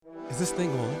Is this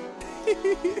thing on?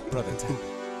 Brother,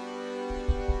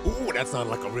 ooh, that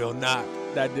sounded like a real knock.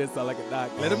 That did sound like a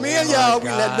knock. Let them in, y'all. We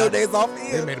let no Daze Off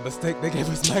in. They made a mistake. They gave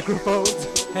us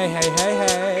microphones. Hey, hey, hey,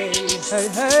 hey. Hey,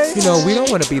 hey. You know, we don't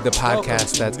want to be the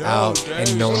podcast that's out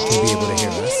and no one can be able to hear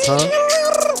us. Huh?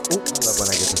 Ooh, I love when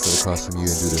I get to sit across from you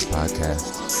and do this podcast.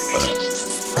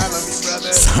 I love you,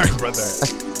 brother. Sorry, brother.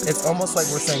 It's almost like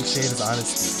we're saying shade is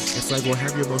honesty. It's like, well,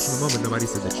 have your emotional moment. Nobody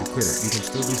said that you couldn't. You can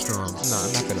still be strong. No,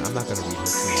 I'm not gonna read her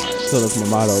too hard. So that's my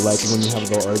motto. Like when you have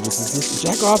those urges, just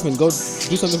jack off and go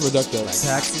do something productive. Like,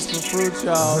 taxes for fruit,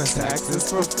 y'all. Taxes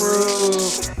for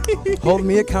fruit. Hold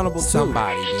me accountable too.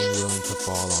 Somebody being willing to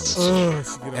fall on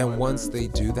this. And once they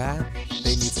do that,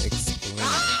 they need to explain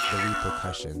the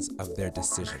repercussions of their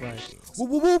decision making.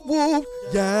 Whoop, whoop, whoop, whoop.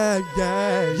 Yeah.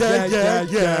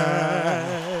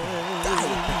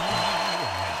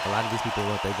 A lot of these people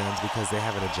want their guns because they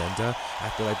have an agenda. I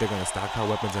feel like they're going to stockpile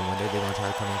weapons and one day they're going to try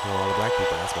to come and kill all the black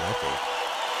people. That's what I think.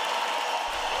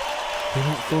 They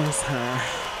don't force her.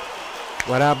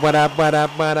 What up?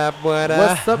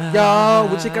 What's up, y'all?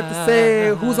 What you got to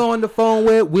say? Who's on the phone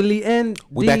with Willie and D?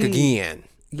 We back again.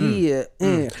 Yeah.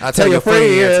 I'll tell your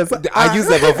friends. I used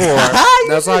that before.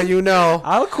 That's how you know.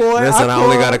 Listen, I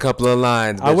only got a couple of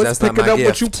lines, bitch. I was That's picking not my up gift.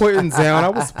 what you putting down. I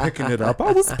was picking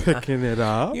it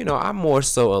up. You know, I'm more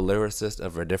so a lyricist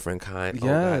of a different kind. Yes. Oh,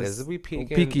 God, is we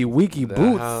peeking? Peaky weaky the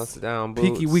boots. house down boots.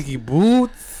 Peaky weaky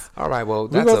boots. All right, well,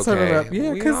 We're that's gonna okay. turn it up.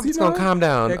 Yeah, because I'm just going to calm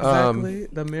down. Exactly.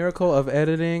 The miracle of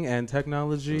editing and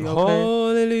technology. Okay.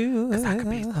 Hallelujah. Because I could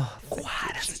be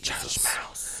quiet as a church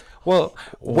mouse. Well,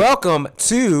 welcome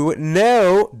to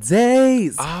No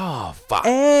Daze. Oh, fuck.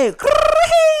 Hey.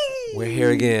 We're here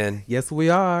again. Yes,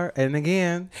 we are. And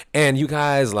again. And you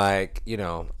guys, like, you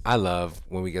know, I love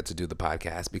when we get to do the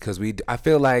podcast because I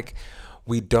feel like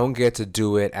we don't get to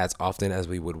do it as often as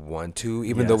we would want to,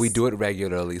 even though we do it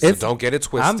regularly. So don't get it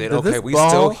twisted. Okay, we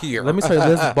still here. Let me tell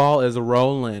you, this ball is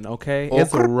rolling, okay?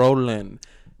 It's rolling.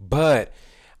 But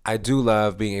I do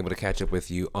love being able to catch up with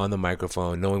you on the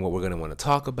microphone, knowing what we're going to want to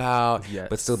talk about,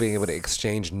 but still being able to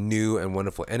exchange new and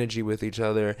wonderful energy with each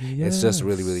other. Yes. It's just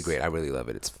really, really great. I really love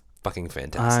it. It's fucking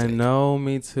fantastic. I know,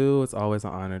 me too. It's always an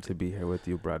honor to be here with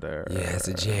you, brother.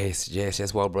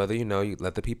 Yes. Well, brother, you know, you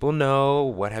let the people know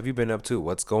what have you been up to,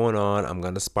 what's going on. I'm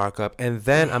going to spark up, and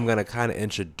then I'm going to kind of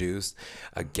introduce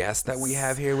a guest that we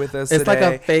have here with us today. It's like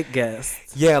a fake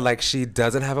guest. Yeah, like she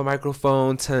doesn't have a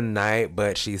microphone tonight,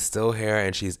 but she's still here,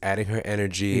 and she's adding her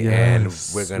energy, and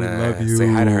we're going to say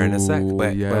hi to her in a sec.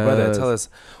 But brother, tell us,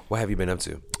 what have you been up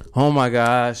to? Oh my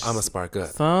gosh. I'm a spark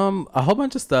up. A whole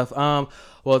bunch of stuff.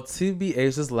 Well,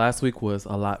 TBH, this last week was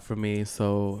a lot for me,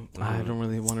 so I don't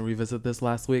really want to revisit this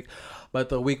last week. But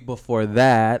the week before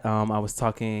that, I was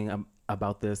talking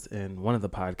about this in one of the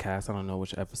podcasts. I don't know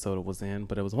which episode it was in,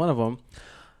 but it was one of them.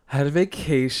 I had a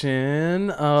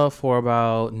vacation for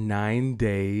about 9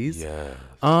 days. Yeah.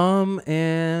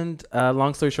 And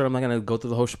long story short, I'm not going to go through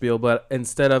the whole spiel, but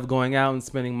instead of going out and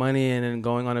spending money and then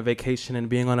going on a vacation and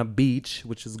being on a beach,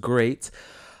 which is great,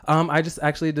 I just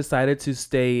actually decided to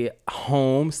stay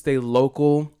home, stay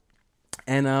local,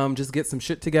 and just get some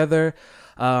shit together,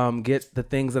 get the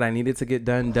things that I needed to get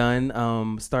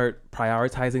done, start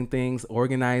prioritizing things,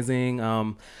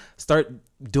 organizing, start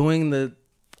doing the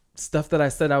stuff that I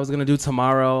said I was going to do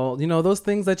tomorrow. You know, those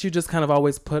things that you just kind of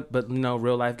always put, but, you know,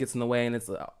 real life gets in the way, and it's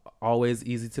always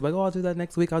easy to be like, oh, I'll do that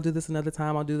next week. I'll do this another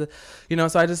time. I'll do the, you know,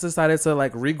 so I just decided to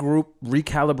like regroup,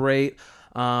 recalibrate,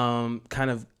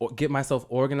 kind of get myself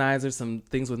organized. There's some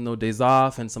things with No Daze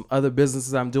Off and some other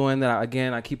businesses I'm doing that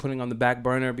I keep putting on the back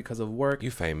burner because of work.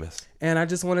 You famous. And I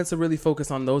just wanted to really focus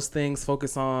on those things,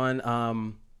 focus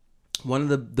on,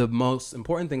 one of the most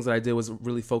important things that I did was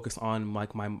really focus on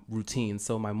like my routines.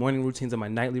 So my morning routines and my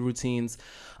nightly routines.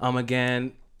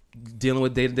 Again, dealing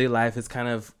with day-to-day life is kind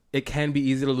of, it can be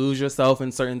easy to lose yourself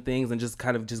in certain things and just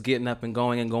kind of just getting up and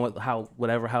going how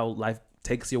life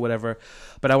takes you, whatever.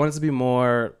 But I wanted to be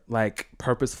more like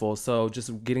purposeful. So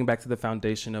just getting back to the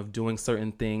foundation of doing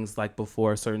certain things like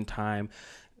before a certain time.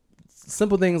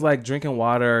 Simple things like drinking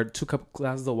water, 2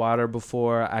 glasses of water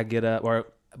before I get up, or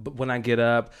when I get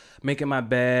up, making my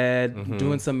bed,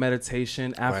 doing some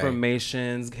meditation,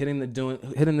 affirmations, hitting the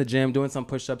gym, doing some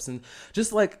push-ups, and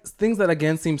just like things that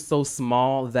again seem so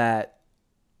small that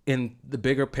in the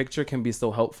bigger picture can be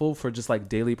so helpful for just like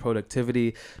daily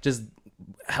productivity, just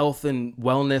health and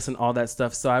wellness and all that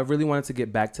stuff. So I really wanted to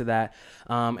get back to that.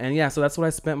 So that's what I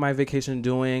spent my vacation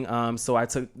doing. So I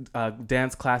took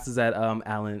dance classes at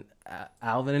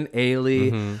Alvin and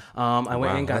Ailey. I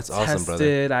went and got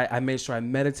tested. Awesome, I made sure I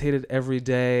meditated every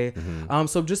day.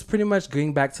 So just pretty much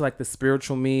getting back to like the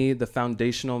spiritual me, the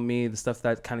foundational me, the stuff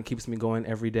that kind of keeps me going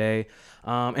every day.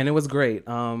 And it was great.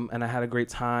 And I had a great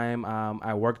time.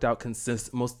 I worked out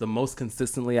the most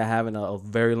consistently I have in a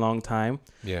very long time.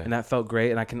 Yeah. And that felt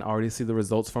great. And I can already see the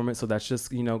results from it. So that's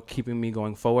just, keeping me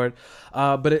going forward.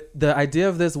 But the idea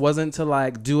of this wasn't to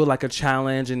like do like a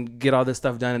challenge and get all this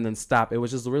stuff done and then stop. It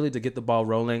was just really to get the ball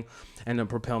rolling and to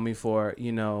propel me for,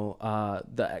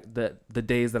 the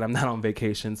days that I'm not on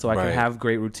vacation. So I can have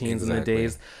great routines in the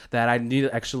days that I need an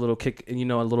extra little kick, a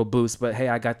little boost. But hey,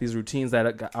 I got these routines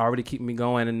that already keep me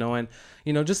going and knowing,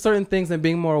 just certain things and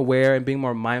being more aware and being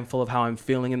more mindful of how I'm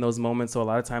feeling in those moments. So a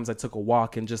lot of times I took a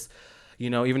walk and just,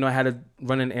 even though I had to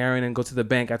run an errand and go to the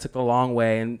bank, I took the long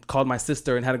way and called my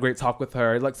sister and had a great talk with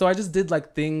her. Like, so I just did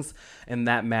like things in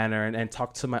that manner and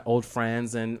talked to my old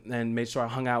friends and made sure I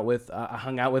hung out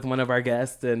with one of our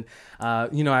guests. And,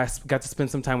 I got to spend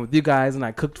some time with you guys and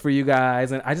I cooked for you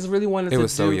guys. And I just really wanted to do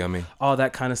so yummy. All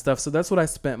that kind of stuff. So that's what I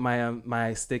spent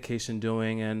my staycation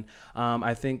doing. And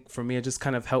I think for me, it just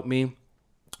kind of helped me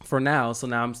for now. So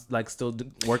now I'm like still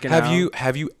working out.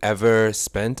 Have you ever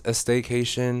spent a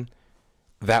staycation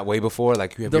that way before?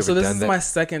 Like, have you ever done that? So this is my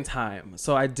second time.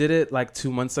 So I did it like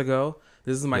 2 months ago.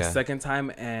 This is my second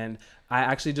time, and I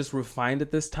actually just refined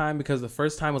it this time because the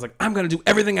first time was like, I'm going to do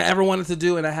everything I ever wanted to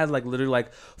do. And I had like literally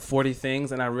like 40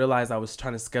 things. And I realized I was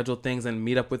trying to schedule things and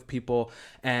meet up with people.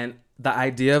 And the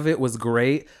idea of it was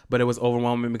great, but it was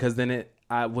overwhelming because then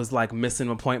I was like missing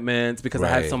appointments because I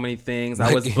had so many things.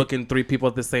 I was booking 3 people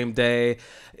at the same day.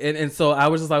 And so I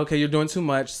was just like, okay, you're doing too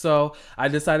much. So I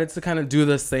decided to kind of do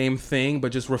the same thing,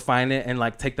 but just refine it and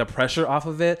like take the pressure off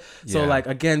of it. Yeah. So like,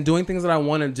 again, doing things that I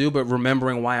want to do, but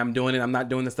remembering why I'm doing it. I'm not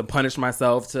doing this to punish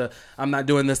myself. I'm not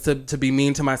doing this to be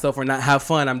mean to myself or not have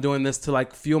fun. I'm doing this to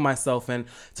like fuel myself and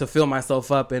to fill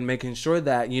myself up and making sure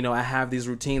that, I have these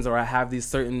routines or I have these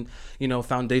certain,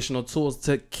 foundational tools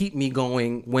to keep me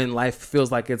going when life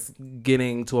feels like it's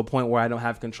getting to a point where I don't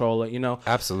have control,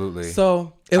 Absolutely.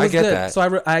 So it was good. That.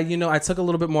 So I took a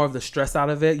little bit more of the stress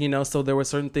out of it, So there were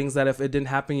certain things that if it didn't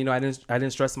happen, I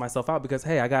didn't stress myself out because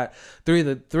hey, I got three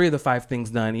of the 5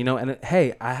 things done, and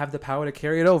hey, I have the power to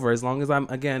carry it over as long as I'm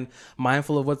again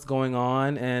mindful of what's going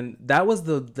on. And that was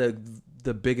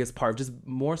the biggest part, just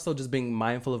more so just being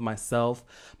mindful of myself,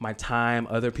 my time,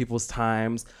 other people's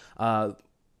times.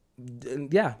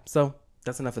 Yeah, so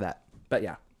that's enough of that. But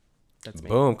yeah, that's me.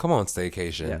 Boom, come on,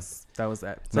 staycation. Yes, that was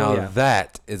that. So, now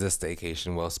that is a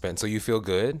staycation well spent. So you feel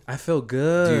good? I feel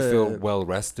good. Do you feel well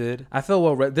rested? I feel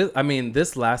well rested.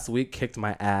 This last week kicked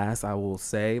my ass, I will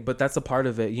say, but that's a part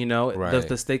of it, Right.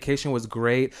 The staycation was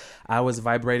great. I was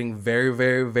vibrating very,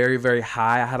 very, very, very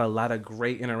high. I had a lot of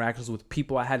great interactions with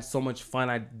people. I had so much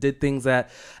fun. I did things that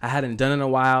I hadn't done in a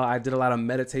while. I did a lot of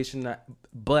meditation,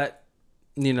 but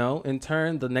in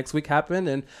turn, the next week happened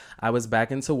and I was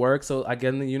back into work. So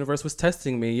again, the universe was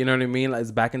testing me, you know what I mean? Like,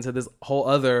 it's back into this whole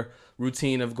other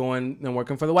routine of going and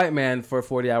working for the white man for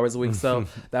 40 hours a week. So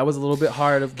that was a little bit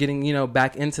hard of getting,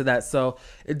 back into that. So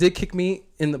it did kick me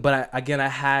in, but I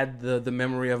had the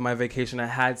memory of my vacation. I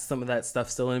had some of that stuff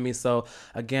still in me. So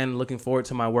again, looking forward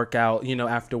to my workout,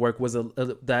 after work was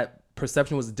that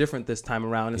perception was different this time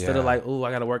around. Instead of like, oh,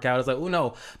 I gotta work out, it's like, oh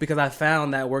no, because I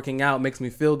found that working out makes me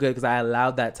feel good because I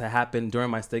allowed that to happen during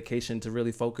my staycation to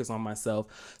really focus on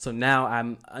myself. So now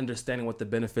I'm understanding what the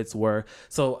benefits were.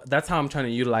 So that's how I'm trying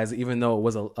to utilize it, even though it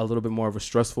was a little bit more of a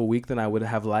stressful week than I would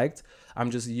have liked. I'm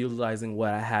just utilizing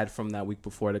what I had from that week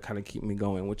before to kind of keep me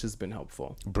going, which has been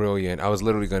helpful. Brilliant. I was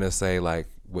literally going to say like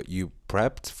what you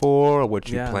prepped for, or what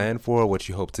you planned for, what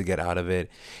you hope to get out of it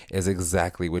is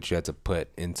exactly what you had to put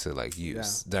into like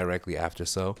use directly after.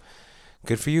 So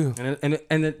good for you.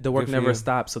 And the work never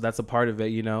stops. So that's a part of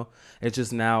it, It's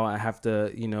just now I have to,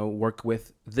 work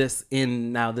with this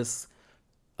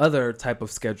other type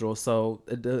of schedule. So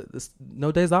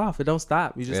no days off. It don't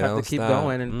stop. You just have to keep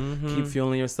going and keep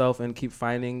fueling yourself and keep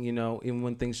finding, even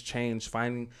when things change,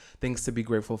 finding things to be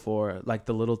grateful for, like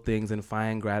the little things, and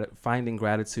finding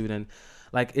gratitude. And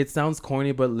like, it sounds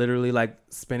corny, but literally like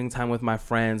spending time with my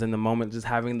friends in the moment, just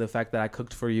having the fact that I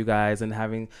cooked for you guys and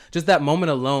having just that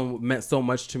moment alone meant so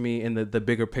much to me in the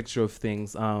bigger picture of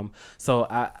things.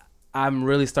 So I'm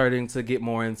really starting to get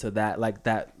more into that, like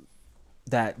that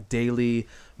daily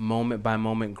moment by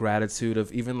moment gratitude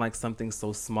of even like something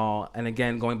so small. And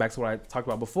again, going back to what I talked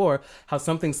about before, how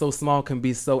something so small can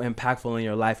be so impactful in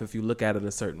your life if you look at it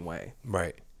a certain way.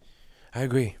 Right. I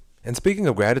agree. And speaking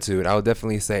of gratitude, I would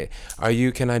definitely say,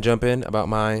 can I jump in about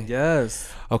mine?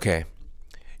 Yes. Okay.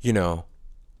 I love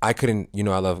a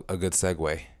good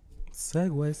segue.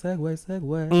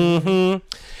 Segue.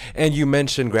 And you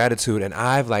mentioned gratitude, and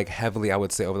I've like heavily, I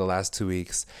would say over the last 2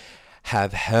 weeks,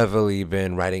 have heavily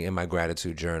been writing in my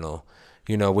gratitude journal,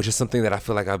 which is something that I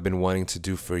feel like I've been wanting to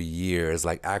do for years,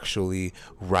 like actually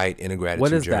write in a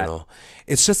gratitude journal.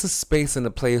 That? It's just a space and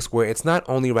a place where it's not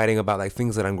only writing about like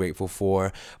things that I'm grateful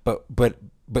for,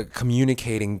 but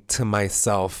communicating to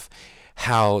myself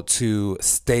how to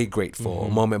stay grateful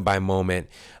moment by moment,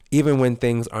 even when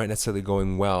things aren't necessarily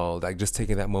going well, like just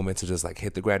taking that moment to just like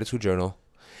hit the gratitude journal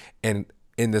and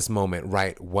in this moment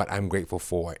write what I'm grateful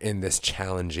for in this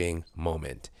challenging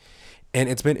moment. And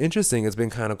it's been interesting. It's been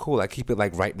kind of cool. I keep it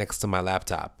like right next to my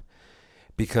laptop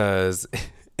because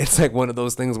it's like one of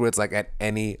those things where it's like at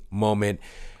any moment,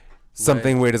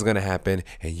 something weird is going to happen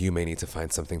and you may need to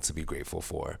find something to be grateful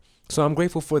for. So I'm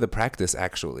grateful for the practice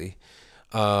actually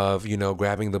of,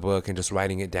 grabbing the book and just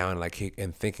writing it down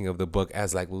and thinking of the book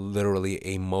as like literally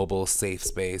a mobile safe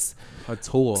space. A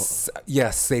tool.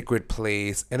 Yes, sacred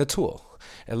place and a tool,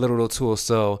 a literal tool.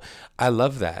 So I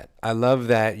love that. I love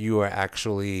that you are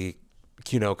actually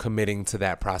committing to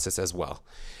that process as well.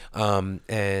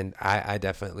 And I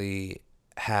definitely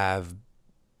have,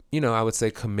 I would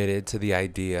say committed to the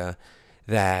idea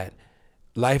that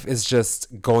life is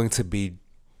just going to be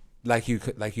like you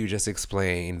just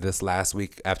explained this last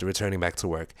week after returning back to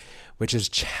work, which is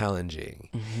challenging.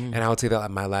 And I would say that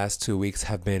my last 2 weeks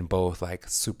have been both like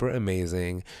super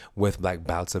amazing with like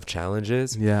bouts of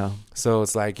challenges. Yeah. So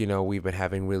it's like, we've been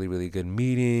having really, really good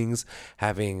meetings,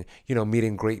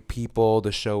 meeting great people.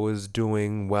 The show is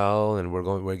doing well and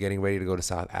we're getting ready to go to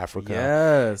South Africa.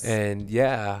 Yes. And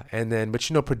yeah. And then, but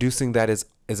producing that is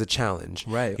a challenge.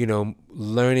 Right.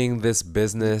 Learning this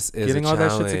business is getting a all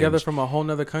challenge. that shit together from a whole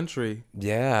nother country.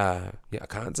 Yeah. Yeah. A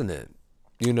continent.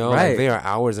 Right. Like they are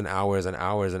hours and hours and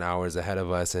hours and hours ahead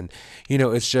of us. And,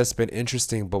 it's just been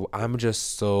interesting, but I'm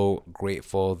just so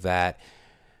grateful that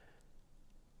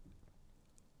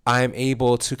I'm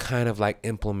able to kind of like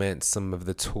implement some of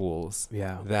the tools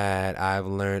that I've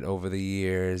learned over the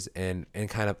years and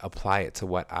kind of apply it to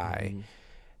what I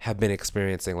have been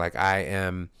experiencing. Like I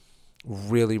am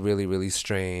really, really, really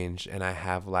strange. And I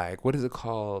have like, what is it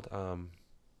called?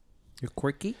 You're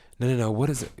quirky? No.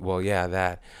 What is it? Well, yeah,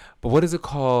 that. But what is it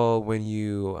called when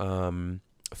you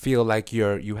feel like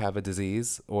you have a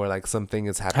disease or like something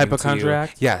is happening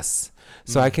Hypochondriac? To you? Yes.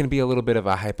 So I can be a little bit of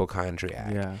a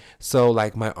hypochondriac. Yeah. So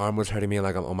like my arm was hurting me and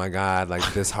like, oh my God,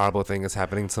 like this horrible thing is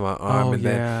happening to my arm.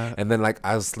 And then like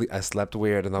I slept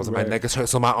weird and I was like, my neck is hurt.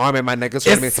 So my arm and my neck is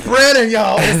hurting. It's spreading,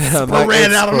 y'all. It's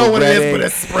spreading. I don't know what it is, but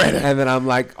it's spreading. And then I'm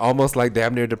like almost like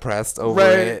damn near depressed over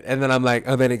it. And then I'm like,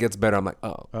 oh, then it gets better. I'm like,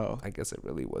 oh, I guess it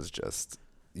really was just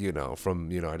from,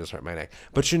 I just hurt my neck.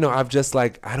 But, I've just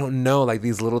like, I don't know, like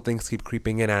these little things keep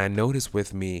creeping in. And I notice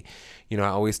with me, I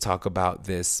always talk about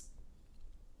this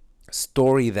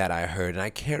story that I heard, and I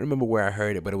can't remember where I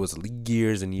heard it, but it was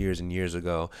years and years and years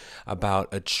ago,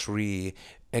 about a tree.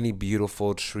 Any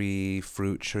beautiful tree,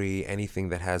 fruit tree, anything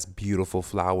that has beautiful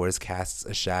flowers casts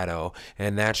a shadow.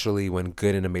 And naturally, when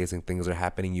good and amazing things are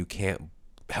happening, you can't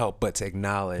help but to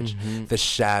acknowledge the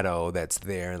shadow that's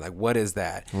there and like, what is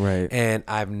that? Right. And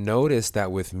I've noticed that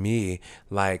with me,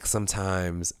 like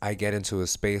sometimes I get into a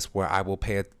space where I will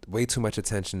pay way too much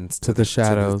attention to the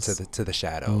shadows, to the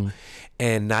shadow,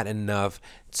 and not enough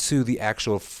to the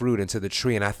actual fruit and to the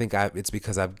tree. And I think it's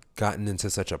because I've gotten into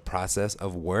such a process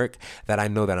of work that I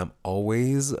know that I'm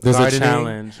always there's gardening. A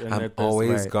challenge. I'm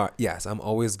always I'm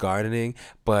always gardening,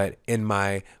 but in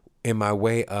my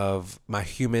way of my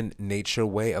human nature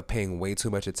way of paying way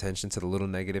too much attention to the little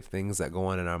negative things that go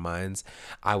on in our minds,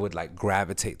 I would like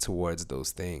gravitate towards those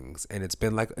things. And it's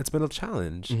been a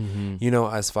challenge,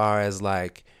 as far as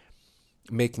like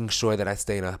making sure that I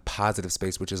stay in a positive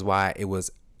space, which is why it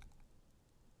was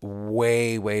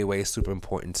way, way, way super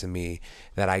important to me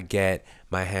that I get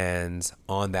my hands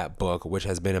on that book, which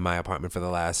has been in my apartment for the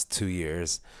last 2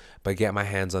 years. But get my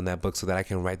hands on that book so that I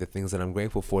can write the things that I'm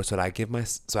grateful for, so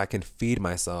that so I can feed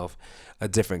myself a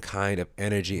different kind of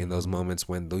energy in those moments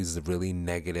when those really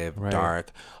negative,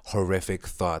 dark, horrific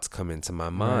thoughts come into my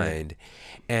mind.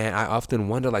 And I often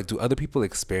wonder, like, do other people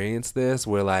experience this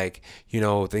where, like,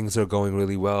 things are going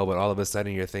really well, but all of a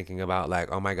sudden you're thinking about,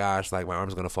 like, oh my gosh, like my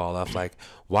arm's going to fall off. Like,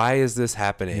 why is this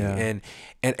happening? Yeah.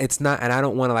 And it's not, and I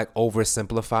don't want to like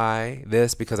oversimplify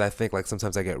this because I think like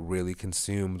sometimes I get really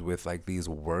consumed with like these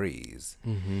worries,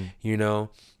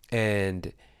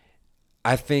 and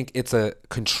I think it's a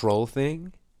control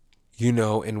thing,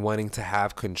 in wanting to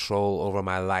have control over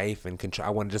my life and control.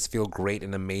 I want to just feel great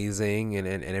and amazing. And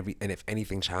if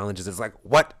anything challenges, it's like,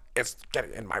 what is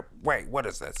getting in my way? What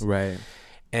is this? Right.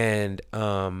 And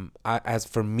as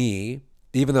for me,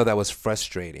 even though that was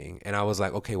frustrating, and I was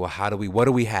like, okay, well, what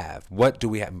do we have? What do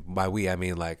we have? By we, I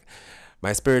mean like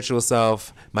my spiritual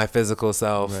self, my physical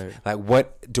self. Right. Like,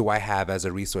 what do I have as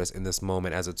a resource in this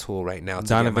moment, as a tool right now? To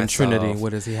Donovan Trinity,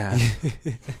 what does he have?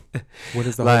 What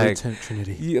is the like, Holy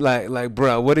Trinity? Like,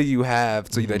 bro, what do you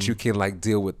have so that you can like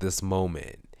deal with this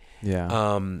moment?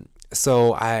 Yeah.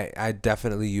 So I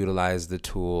definitely utilize the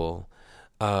tool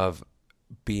of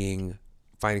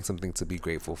finding something to be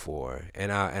grateful for,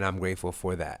 and I'm grateful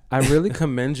for that. I really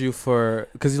commend you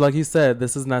because like you said,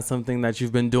 this is not something that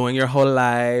you've been doing your whole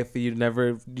life. You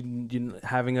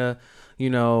having a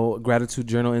gratitude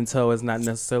journal intel is not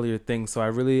necessarily your thing. So I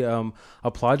really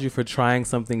applaud you for trying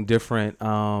something different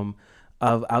of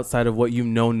outside of what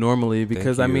normally,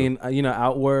 because I mean,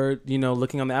 outward,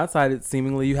 looking on the outside, it's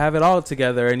seemingly you have it all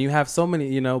together and you have so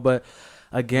many, but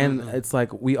again, it's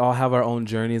like we all have our own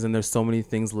journeys, and there's so many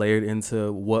things layered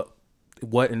into what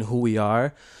and who we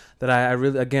are, that I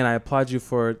really, again, I applaud you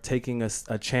for taking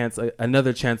a chance,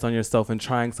 another chance on yourself and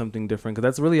trying something different, because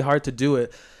that's really hard to do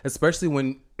it, especially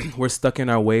when we're stuck in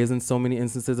our ways in so many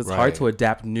instances. It's hard to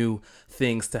adapt new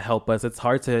things to help us. It's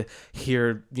hard to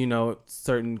hear,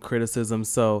 certain criticism.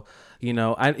 So,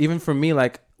 even for me,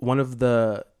 like one of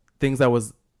the things that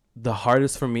was the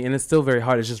hardest for me, and it's still very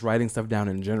hard, is just writing stuff down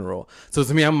in general. So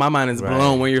to me, my mind is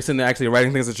blown when you're sitting there actually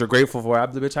writing things that you're grateful for. I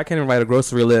can't even write a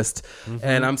grocery list,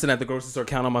 and I'm sitting at the grocery store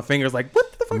counting on my fingers like, what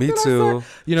the fuck? Me too.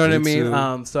 You know what I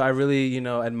mean? So I really,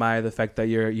 admire the fact that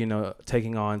you're,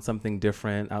 taking on something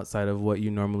different outside of what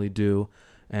you normally do,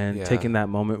 and taking that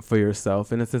moment for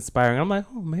yourself, and it's inspiring. I'm like,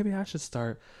 oh, maybe I should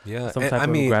start some type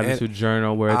of gratitude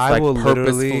journal where it's like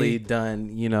purposefully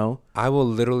done. I will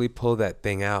literally pull that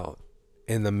thing out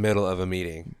in the middle of a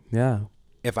meeting. Yeah.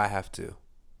 If I have to.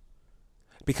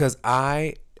 Because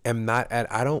I'm not at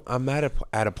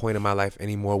a point in my life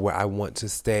anymore where I want to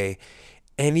stay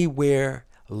anywhere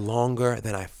longer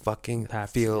than I fucking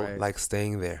feel like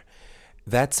staying there.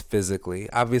 That's physically.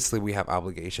 Obviously we have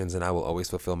obligations, and I will always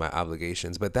fulfill my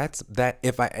obligations, but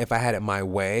if I had it my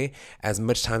way, as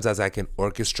much times as I can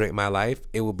orchestrate my life,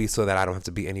 it will be so that I don't have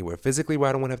to be anywhere physically where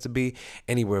I don't want to have to be,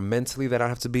 anywhere mentally that I don't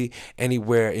have to be,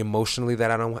 anywhere emotionally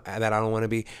that I don't want to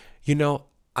be.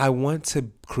 I want to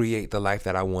create the life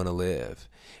that I want to live.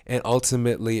 And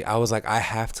ultimately, I was like, I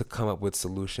have to come up with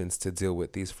solutions to deal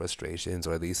with these frustrations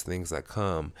or these things that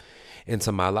come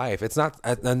into my life. It's not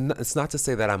to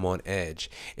say that I'm on edge.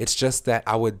 It's just that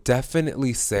I would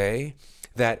definitely say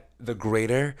that the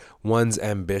greater one's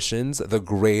ambitions, the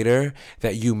greater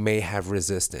that you may have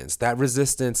resistance. That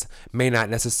resistance may not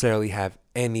necessarily have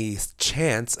any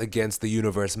chance against the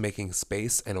universe making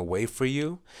space and a way for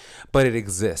you, but it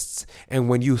exists. And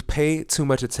when you pay too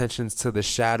much attention to the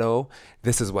shadow,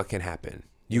 this is what can happen.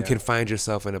 You can find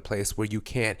yourself in a place where you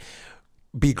can't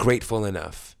be grateful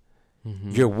enough.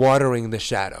 Mm-hmm. You're watering the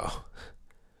shadow.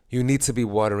 You need to be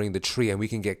watering the tree, and we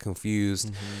can get confused.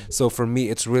 Mm-hmm. So for me,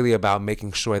 it's really about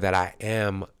making sure that I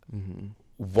am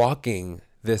walking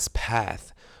this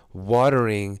path,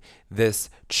 watering this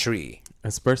tree.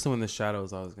 Especially when the shadow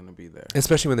is always going to be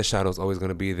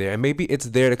there. And maybe it's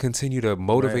there to continue to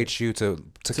motivate you to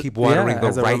keep watering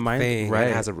the right thing. Right.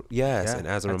 And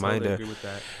as a reminder. Totally agree with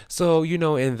that. So,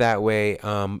 in that way,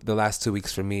 the last 2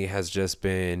 weeks for me has just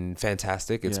been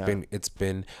fantastic. It's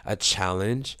been a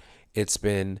challenge. It's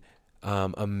been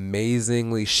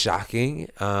amazingly shocking.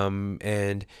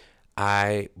 And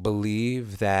I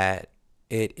believe that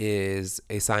it is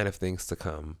a sign of things to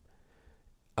come.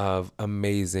 Of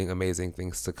amazing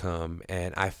things to come.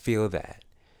 And I feel that.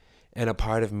 And a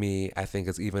part of me, I think,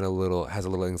 has a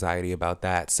little anxiety about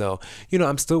that. So,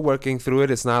 I'm still working through it.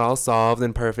 It's not all solved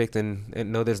and perfect.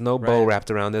 And no, there's no bow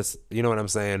wrapped around this. You know what I'm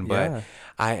saying? But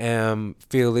I am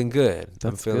feeling good.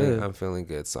 I'm feeling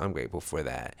good. So I'm grateful for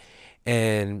that.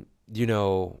 And,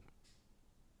 so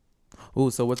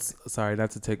what's, sorry,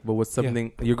 not to take, but what's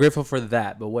something, you're grateful for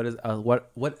that, but what is,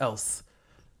 what else?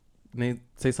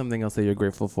 Say something else that you're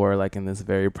grateful for, like in this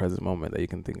very present moment that you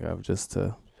can think of, just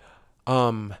to.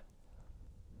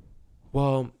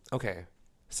 Well, okay.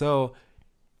 So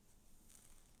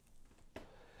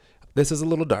this is a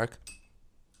little dark.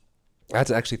 I had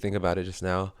to actually think about it just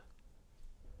now.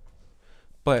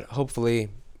 But hopefully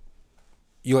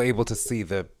you're able to see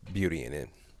the beauty in it.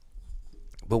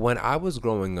 But when I was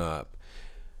growing up,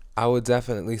 I would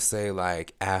definitely say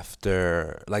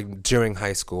during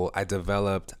high school, I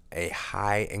developed a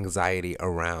high anxiety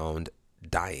around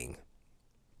dying.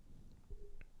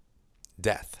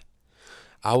 Death.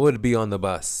 I would be on the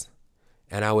bus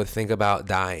and I would think about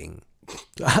dying.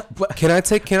 Can I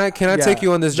take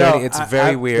you on this journey? It's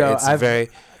very weird.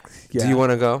 Do you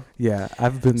want to go? Yeah,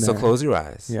 I've been there. So close your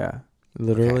eyes. Yeah.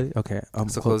 Literally? Okay.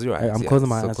 So close your eyes. I'm closing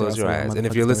my eyes. So close your eyes. And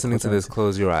if you're listening to this,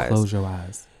 close your eyes. Close your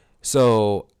eyes.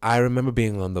 So I remember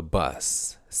being on the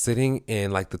bus, sitting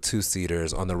in like the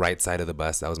 2-seaters on the right side of the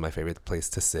bus. That was my favorite place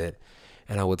to sit.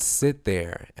 And I would sit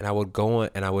there and I would go on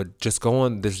and I would just go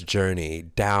on this journey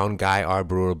down Guy R.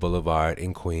 Brewer Boulevard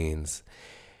in Queens.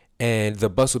 And the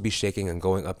bus would be shaking and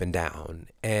going up and down.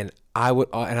 And I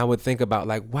would think about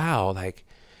like, wow, like,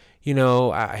 you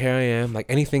know, here I am, like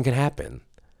anything can happen.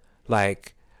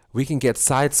 Like we can get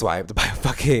sideswiped by a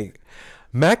fucking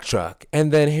Mack truck.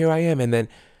 And then here I am. And then,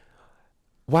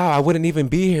 wow, I wouldn't even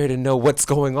be here to know what's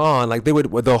going on. Like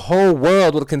the whole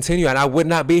world would continue and I would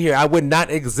not be here. I would not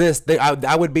exist.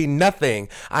 I would be nothing.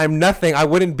 I'm nothing. I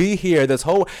wouldn't be here. This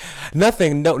whole,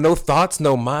 nothing, no thoughts,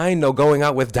 no mind, no going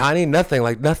out with Donnie, nothing,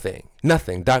 like nothing,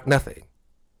 Doc, nothing.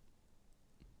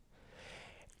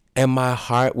 And my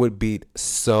heart would beat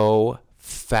so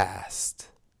fast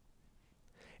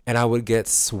and I would get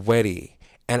sweaty.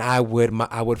 And I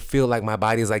would feel like my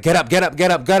body's like, get up,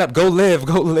 go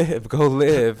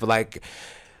live. Like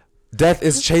death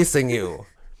is chasing you.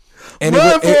 And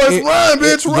run,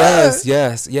 bitch, run.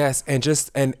 Yes.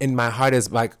 And my heart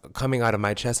is like coming out of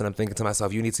my chest and I'm thinking to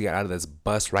myself, you need to get out of this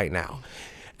bus right now.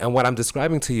 And what I'm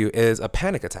describing to you is a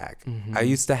panic attack. Mm-hmm. I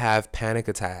used to have panic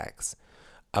attacks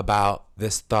about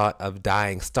this thought of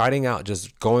dying, starting out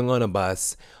just going on a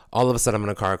bus. All of a sudden I'm in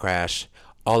a car crash.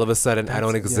 All of a sudden, I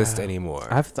don't exist anymore.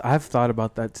 I've thought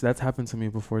about that. That's happened to me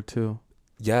before too.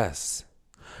 Yes.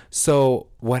 So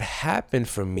what happened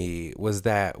for me was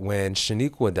that when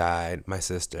Shaniqua died, my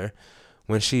sister,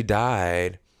 when she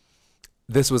died,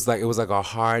 it was like a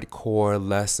hardcore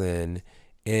lesson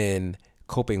in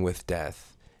coping with death.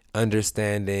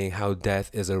 Understanding how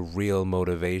death is a real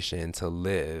motivation to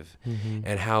live, mm-hmm.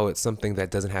 and how it's something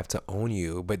that doesn't have to own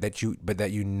you, but that you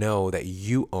know that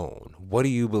you own. What do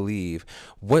you believe?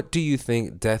 What do you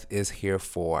think death is here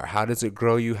for? How does it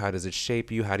grow you? How does it shape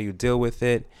you? How do you deal with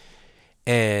it?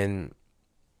 And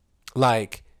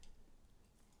like,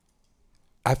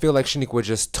 I feel like Shaniqua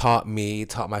just taught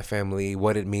my family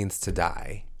what it means to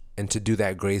die, and to do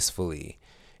that gracefully,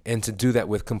 and to do that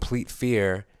with complete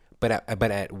fear. But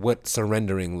at what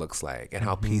surrendering looks like and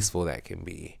how mm-hmm. peaceful that can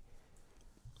be.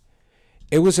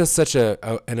 It was just such an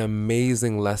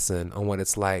amazing lesson on what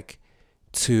it's like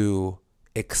to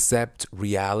accept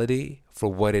reality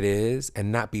for what it is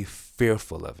and not be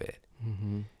fearful of it.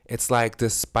 Mm-hmm. It's like,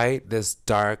 despite this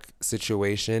dark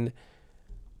situation,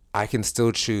 I can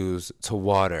still choose to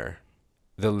water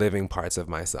the living parts of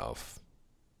myself.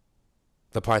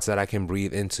 The parts that I can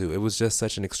breathe into. It was just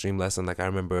such an extreme lesson. Like I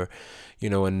remember, a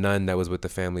nun that was with the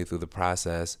family through the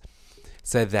process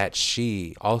said that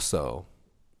she also,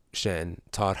 Shen,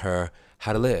 taught her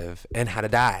how to live and how to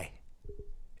die.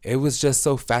 It was just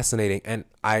so fascinating. And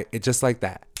it just like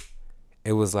that.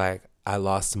 It was like I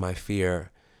lost my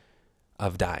fear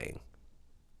of dying.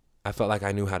 I felt like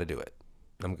I knew how to do it.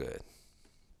 I'm good.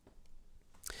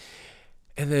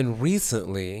 And then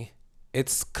recently,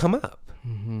 it's come up.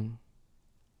 Mm-hmm.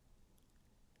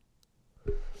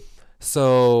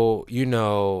 So,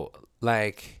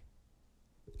 like,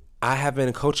 I have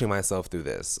been coaching myself through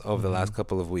this over mm-hmm. the last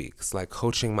couple of weeks, like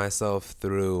coaching myself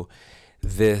through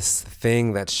this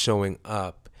thing that's showing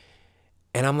up.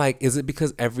 And I'm like, is it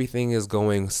because everything is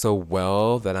going so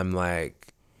well that I'm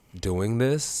like doing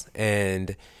this?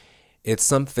 And it's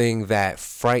something that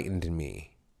frightened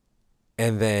me.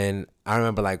 And then I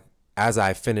remember, like, as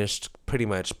I finished pretty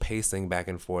much pacing back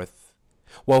and forth,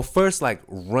 well, first like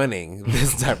running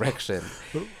this direction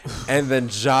and then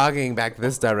jogging back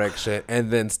this direction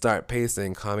and then start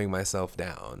pacing, calming myself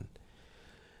down.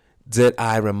 Did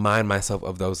I remind myself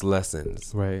of those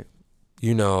lessons? Right.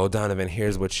 Donovan,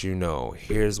 here's what you know.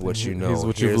 Here's what you know. Here's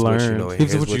what you've learned.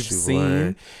 Here's what you've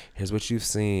seen. Here's what you've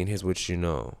seen. Here's what you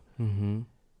know. Mm-hmm.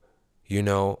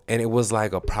 And it was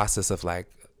like a process of like,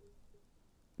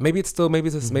 maybe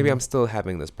I'm still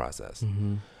having this process.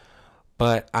 Mm-hmm.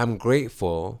 But I'm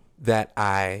grateful that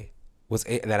I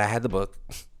had the book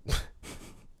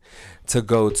to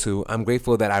go to. I'm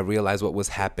grateful that I realized what was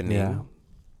happening. Yeah.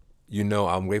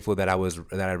 I'm grateful that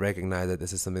I recognized that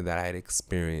this is something that I had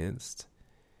experienced.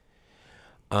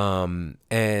 And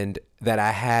that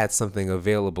I had something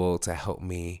available to help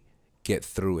me get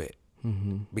through it.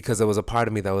 Mm-hmm. Because there was a part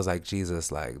of me that was like,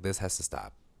 Jesus, like, this has to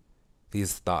stop.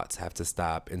 These thoughts have to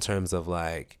stop, in terms of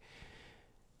like,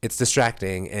 it's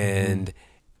distracting and mm-hmm.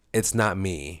 it's not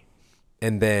me.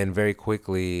 And then very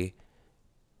quickly,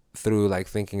 through like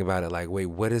thinking about it, like, wait,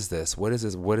 what is this? What is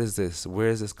this? What is this? Where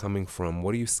is this coming from?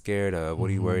 What are you scared of? What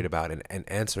are you worried about? And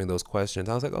answering those questions,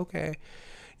 I was like, okay,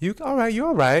 you're all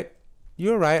right.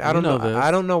 You're right. I don't know.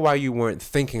 I don't know why you weren't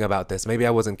thinking about this. Maybe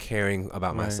I wasn't caring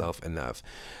about myself enough.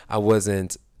 I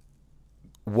wasn't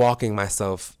walking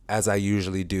myself as I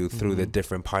usually do through the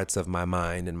different parts of my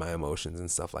mind and my emotions and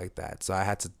stuff like that. So I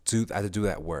had to do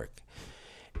that work.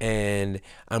 And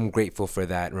I'm grateful for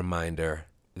that reminder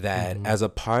that as a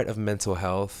part of mental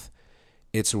health,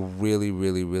 it's really,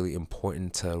 really, really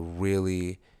important to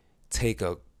really take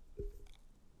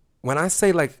when I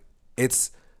say like it's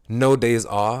no days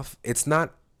off, it's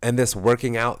not, and this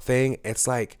working out thing, it's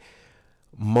like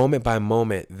moment by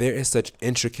moment, there is such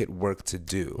intricate work to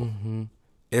do.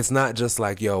 It's not just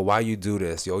like, yo, why you do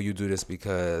this? Yo, you do this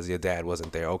because your dad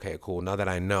wasn't there. Okay, cool. Now that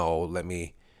I know,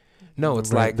 no,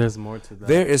 it's like there's more to that.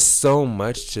 There is so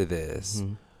much to this.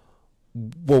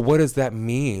 Well, what does that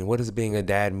mean? What does being a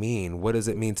dad mean? What does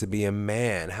it mean to be a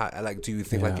man? How, like, do you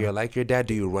think like you're like your dad?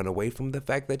 Do you run away from the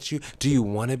fact that do you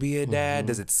want to be a dad?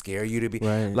 Does it scare you to be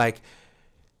like,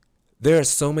 there are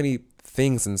so many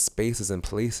things and spaces and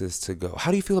places to go.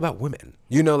 How do you feel about women?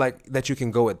 You know, like that you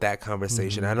can go with that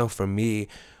conversation. I know for me,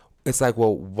 it's like,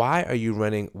 well, why are you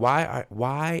running?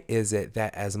 Why is it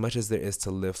that as much as there is to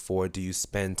live for, do you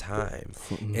spend time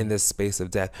in this space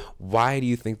of death? Why do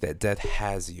you think that death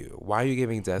has you? Why are you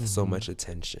giving death so much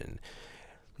attention?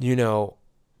 You know,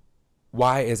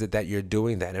 why is it that you're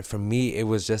doing that? And for me, it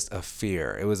was just a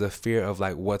fear. It was a fear of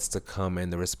like what's to come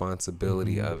and the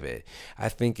responsibility of it. I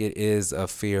think it is a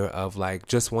fear of like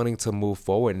just wanting to move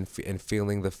forward and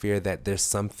feeling the fear that there's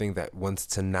something that wants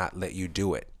to not let you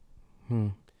do it.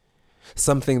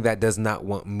 Something that does not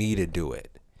want me to do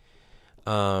it.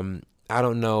 I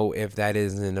don't know if that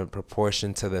is in a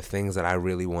proportion to the things that I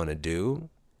really want to do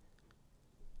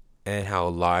and how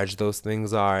large those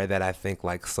things are, that I think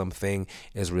like something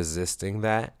is resisting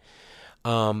that.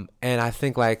 And I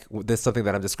think like there's something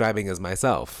that I'm describing as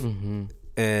myself.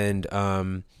 And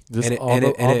just all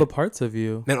the parts of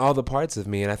you. And all the parts of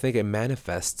me. And I think it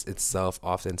manifests itself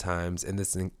oftentimes in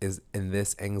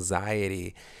this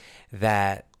anxiety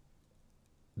that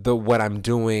what I'm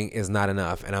doing is not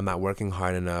enough and I'm not working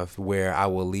hard enough, where I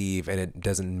will leave and it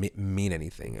doesn't mean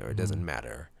anything or it doesn't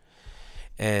matter.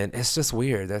 And it's just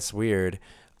weird. That's weird.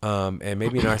 And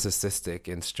maybe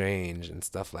narcissistic and strange and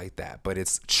stuff like that. But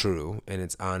it's true and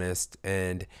it's honest.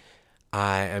 And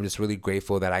I am just really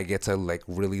grateful that I get to like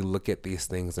really look at these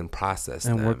things and process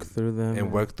them. And work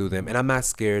through them. And I'm not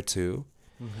scared to.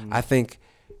 I think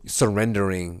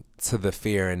surrendering to the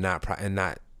fear and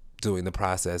not doing the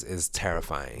process is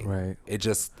terrifying. Right. It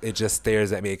just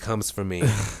stares at me. It comes for me.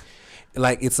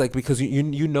 Like, it's like, because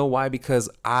you know why?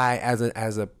 Because I,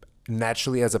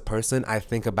 naturally as a person, I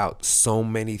think about so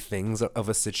many things of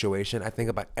a situation. I think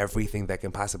about everything that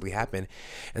can possibly happen.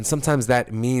 And sometimes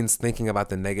that means thinking about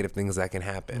the negative things that can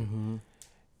happen.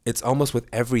 It's almost with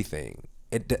everything.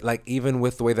 Like, even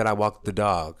with the way that I walk the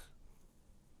dog.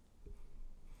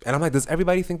 And I'm like, does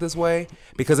everybody think this way?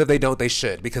 Because if they don't, they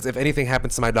should. Because if anything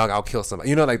happens to my dog, I'll kill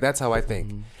somebody. You know, like, that's how I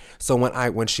think. So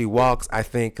when she walks, I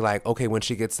think like, okay, when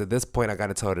she gets to this point, I got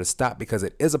to tell her to stop, because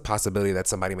it is a possibility that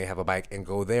somebody may have a bike and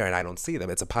go there and I don't see them.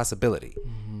 It's a possibility.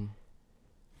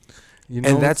 You know,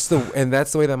 and that's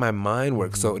the way that my mind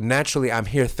works. So naturally, I'm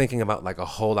here thinking about like a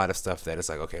whole lot of stuff that it's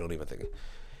like, okay, don't even think.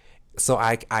 So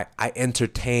I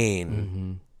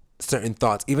entertain certain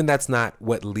thoughts, even that's not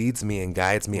what leads me and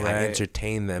guides me. Right. I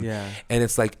entertain them, and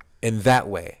it's like in that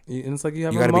way. And it's like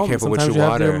you gotta be careful what you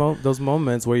water. Those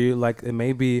moments where you like, it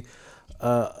may be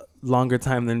a longer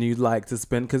time than you'd like to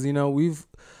spend, because you know we've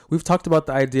talked about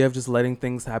the idea of just letting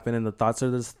things happen, and the thoughts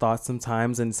are just thoughts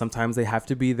sometimes, and sometimes they have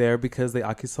to be there because they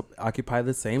occupy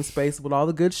the same space with all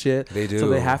the good shit. They do. So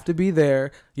they have to be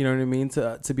there, you know what I mean,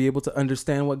 to be able to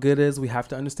understand what good is. We have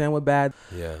to understand what bad.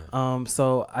 Yeah.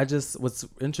 So what's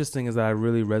interesting is that I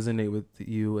really resonate with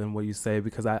you and what you say,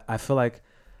 because I feel like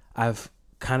I've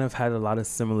kind of had a lot of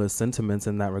similar sentiments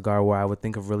in that regard, where I would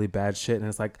think of really bad shit and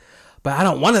it's like, but I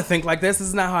don't want to think like this. This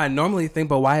is not how I normally think,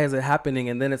 but why is it happening?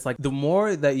 And then it's like, the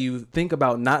more that you think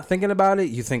about not thinking about it,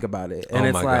 you think about it. And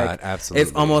it's like, God, absolutely.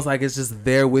 It's almost like it's just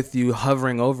there with you,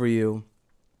 hovering over you.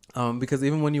 Because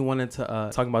even when you wanted to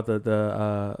talk about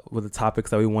the topics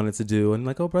that we wanted to do, and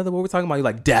like, oh brother, what were we talking about? You're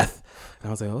like, death. And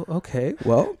I was like, oh, okay,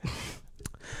 well,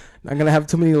 not gonna have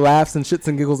too many laughs and shits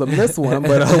and giggles on this one,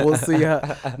 but we'll see.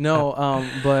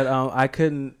 I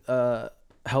couldn't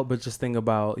help but just think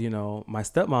about, you know, my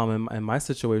stepmom and my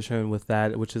situation with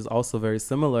that, which is also very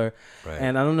similar. Right.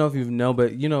 And I don't know if you know,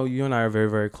 but you know, you and I are very,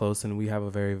 very close, and we have a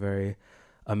very, very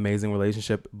amazing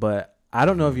relationship. But I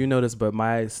don't know if you noticed, but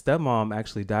my stepmom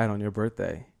actually died on your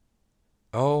birthday.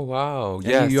 Oh wow!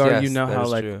 And yes, you know how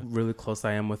like true. Really close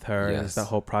I am with her, yes. and it's that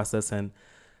whole process. And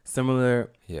similarly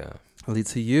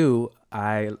to you,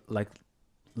 I like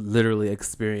literally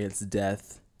experienced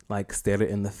death, like stared it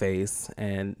in the face,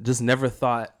 and just never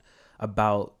thought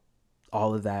about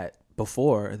all of that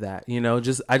before that, you know.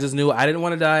 I just knew I didn't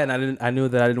want to die, and I knew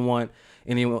that I didn't want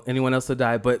anyone else to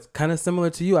die. But kind of similar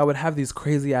to you, I would have these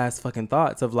crazy ass fucking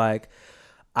thoughts of like,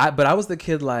 but I was the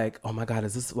kid like, oh my God,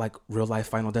 is this like real life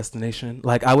Final Destination?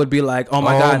 Like I would be like, oh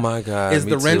my God, is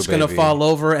the wrench gonna fall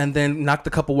over and then knock the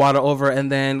cup of water over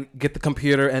and then get the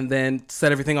computer and then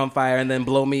set everything on fire and then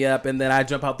blow me up and then I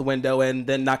jump out the window and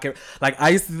then knock it. Like I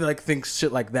used to like think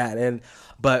shit like that.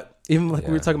 But even like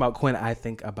we were talking about Quinn, I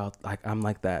think about like, I'm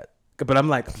like that. But I'm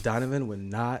like, Donovan would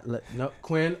not no,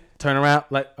 Quinn, turn around.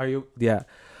 Like, are you? Yeah.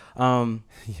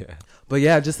 Yeah. But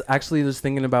yeah, just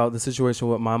thinking about the situation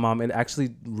with my mom, it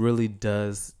actually really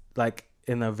does, like,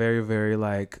 in a very, very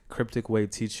like cryptic way,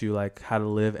 teach you like how to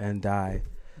live and die.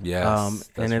 Yes.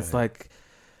 And it's right.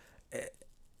 Like,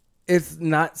 it's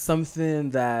not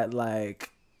something that like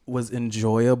was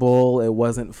enjoyable. It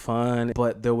wasn't fun,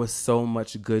 but there was so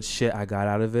much good shit I got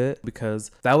out of it, because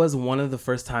that was one of the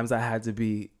first times I had to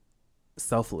be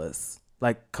selfless,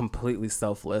 like completely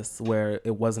selfless, where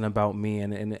it wasn't about me,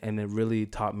 and it really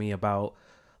taught me about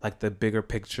like the bigger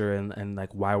picture and like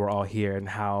why we're all here and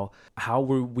how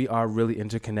we are really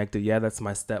interconnected. Yeah, that's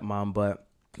my stepmom, but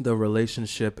the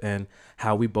relationship and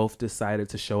how we both decided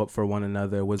to show up for one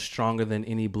another was stronger than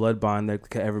any blood bond that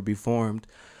could ever be formed.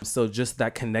 So just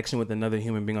that connection with another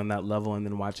human being on that level, and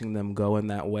then watching them go in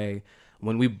that way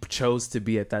when we chose to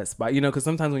be at that spot, you know, because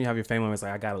sometimes when you have your family, it's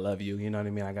like, I gotta love you, you know what I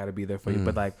mean? I gotta be there for you.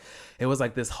 But like, it was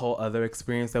like this whole other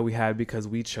experience that we had because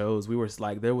we chose. We were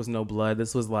like, there was no blood.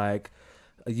 This was like,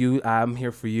 I'm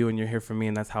here for you and you're here for me,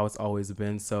 and that's how it's always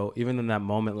been. So even in that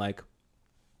moment, like,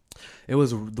 it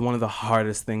was one of the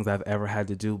hardest things I've ever had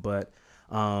to do, but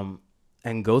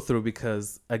and go through,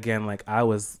 because again, like I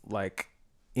was like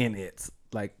in it,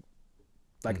 like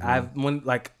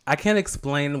I can't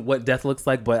explain what death looks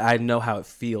like, but I know how it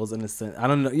feels in a sense. I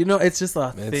don't know, you know, it's just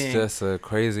a thing. It's just a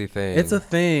crazy thing. It's a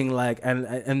thing, like,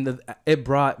 it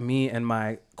brought me and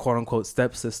my quote unquote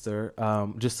stepsister,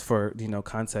 just for, you know,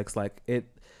 context, like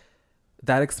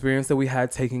that experience that we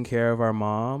had taking care of our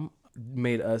mom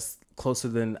made us closer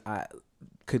than I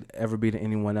could ever be to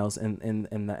anyone else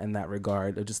in that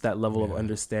regard. Just that level of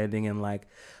understanding, and like,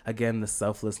 again, the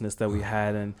selflessness that we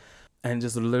had, and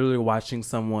just literally watching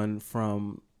someone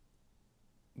from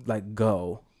like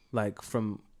go, like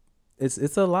from, it's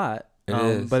a lot. It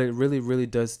is. But it really, really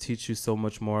does teach you so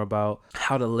much more about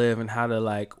how to live and how to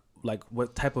like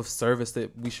what type of service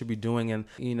that we should be doing. And,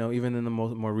 you know, even in the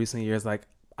more recent years, like,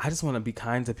 I just want to be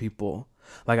kind to people.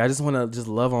 Like, I just want to just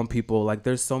love on people. Like,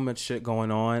 there's so much shit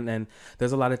going on, and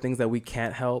there's a lot of things that we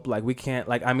can't help. Like, we can't,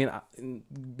 like, I mean,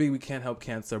 we can't help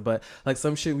cancer, but like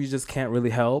some shit we just can't really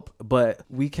help. But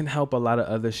we can help a lot of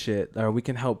other shit, or we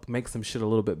can help make some shit a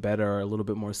little bit better, or a little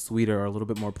bit more sweeter, or a little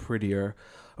bit more prettier,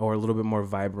 or a little bit more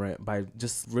vibrant by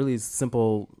just really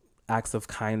simple acts of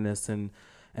kindness and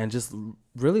just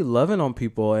really loving on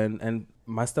people. And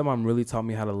my stepmom really taught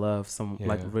me how to love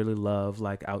like really love,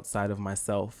 like outside of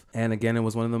myself. And again, it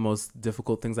was one of the most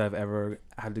difficult things I've ever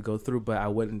had to go through, but I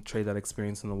wouldn't trade that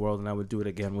experience in the world, and I would do it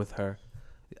again with her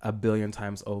 1 billion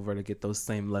times over to get those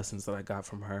same lessons that I got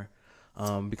from her.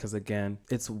 Because again,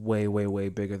 it's way, way, way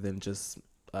bigger than just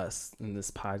us in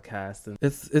this podcast, and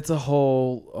it's a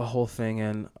whole thing.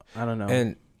 And I don't know.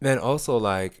 And then also,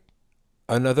 like,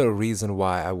 another reason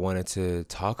why I wanted to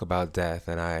talk about death,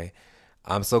 and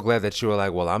I'm so glad that you were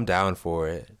like, well, I'm down for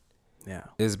it. Yeah.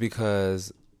 Is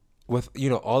because with,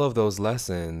 you know, all of those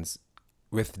lessons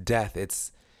with death,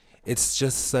 it's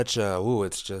just such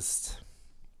it's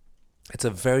a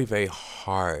very, very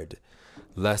hard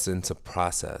lesson to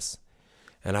process.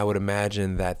 And I would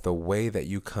imagine that the way that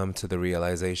you come to the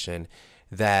realization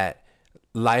that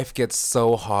life gets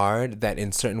so hard that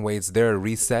in certain ways there are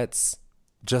resets,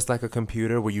 just like a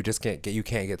computer, where you just can't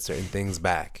get certain things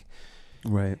back.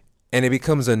 Right. And it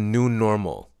becomes a new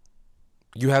normal.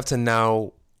 You have to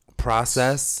now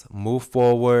process, move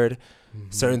forward.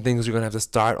 Mm-hmm. Certain things you're going to have to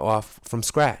start off from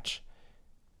scratch.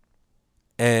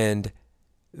 And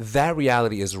that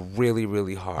reality is really,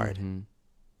 really hard and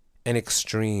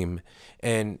extreme.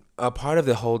 And a part of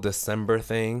the whole December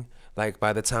thing, like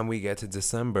by the time we get to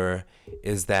December,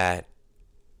 is that,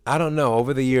 I don't know,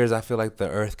 over the years, I feel like the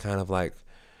earth kind of like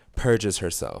purges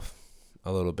herself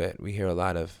a little bit. We hear a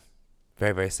lot of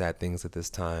very, very sad things at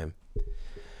this time.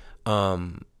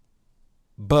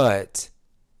 But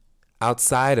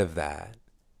outside of that,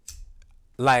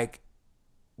 like,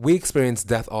 we experience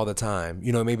death all the time.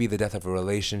 You know, maybe the death of a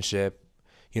relationship,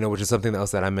 which is something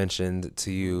else that I mentioned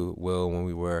to you, Will, when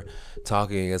we were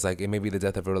talking. Is like, it may be the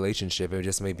death of a relationship. It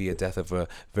just may be a death of a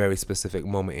very specific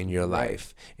moment in your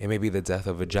life. It may be the death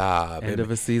of a job. End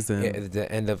of a season.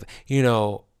 The end of,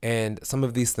 and some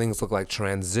of these things look like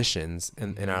transitions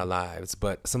in our lives,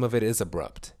 but some of it is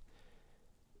abrupt.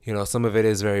 Some of it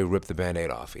is very rip the Band-Aid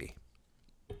offy.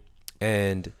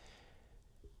 And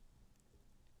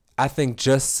I think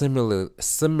just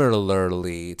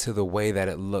similarly to the way that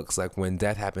it looks like when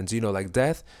death happens, like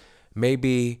death may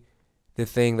be the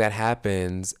thing that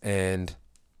happens and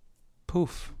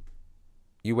poof,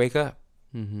 you wake up.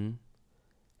 Mm-hmm.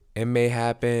 It may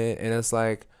happen and it's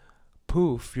like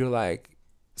poof, you're like,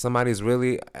 somebody's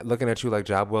really looking at you like,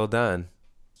 job well done.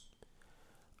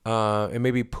 It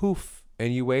may be poof,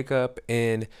 and you wake up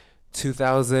in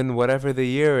 2000, whatever the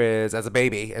year is, as a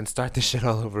baby and start this shit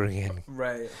all over again.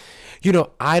 Right.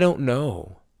 I don't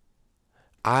know.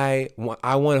 I want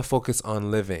to focus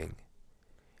on living.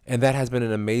 And that has been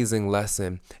an amazing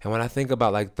lesson. And when I think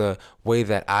about like the way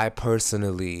that I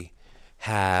personally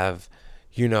have,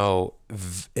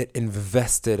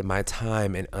 invested my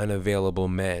time in unavailable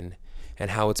men and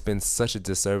how it's been such a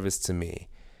disservice to me.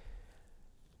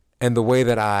 And the way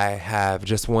that I have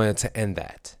just wanted to end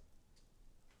it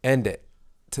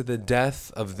to the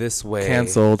death of this way.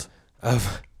 Canceled.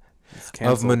 Of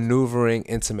maneuvering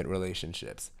intimate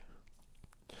relationships.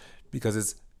 Because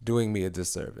it's doing me a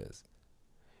disservice.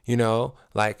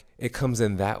 Like it comes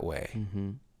in that way.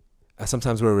 Mm-hmm.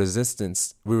 Sometimes we're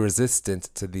resistant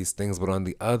to these things, but on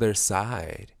the other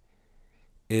side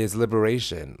is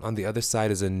liberation. On the other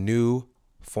side is a new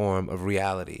form of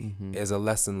reality, is a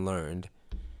lesson learned.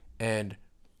 And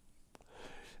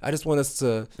I just want us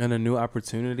to... And a new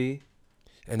opportunity.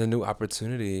 And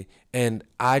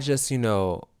I just,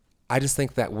 I just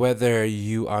think that whether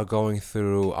you are going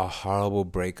through a horrible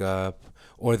breakup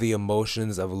or the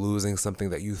emotions of losing something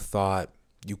that you thought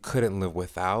you couldn't live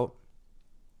without,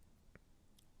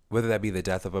 whether that be the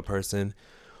death of a person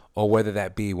or whether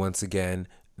that be, once again,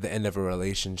 the end of a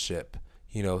relationship,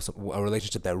 a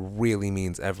relationship that really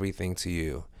means everything to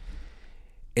you,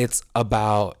 it's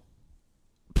about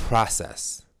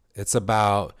process. It's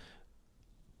about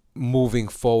moving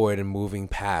forward and moving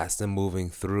past and moving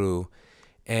through.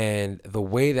 And the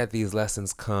way that these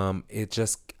lessons come, I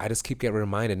just keep getting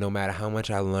reminded, no matter how much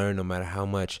I learn, no matter how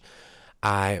much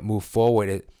I move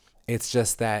forward, it's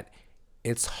just that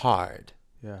it's hard.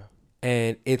 Yeah.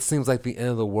 And it seems like the end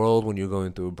of the world when you're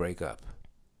going through a breakup.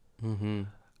 Mm-hmm.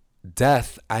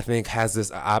 Death, I think, has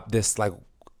this like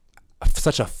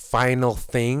such a final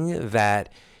thing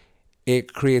that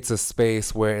it creates a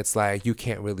space where it's like you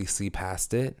can't really see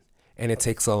past it, and it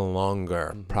takes a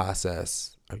longer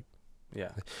process.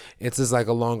 Yeah. It's just like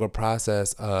a longer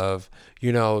process of,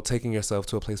 taking yourself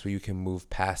to a place where you can move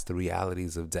past the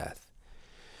realities of death.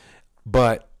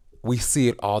 But we see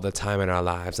it all the time in our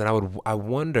lives. And I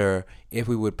wonder if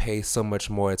we would pay so much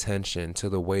more attention to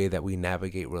the way that we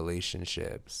navigate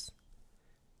relationships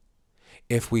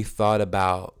if we thought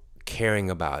about caring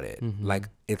about it like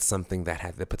it's something that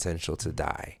had the potential to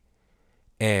die.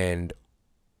 And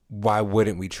why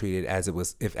wouldn't we treat it as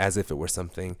if it were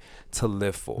something to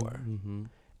live for?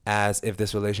 As if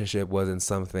this relationship wasn't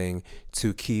something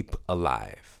to keep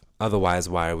alive. Otherwise,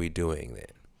 why are we doing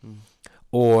it?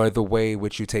 Or the way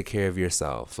which you take care of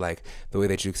yourself, like the way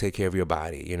that you take care of your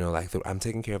body, I'm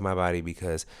taking care of my body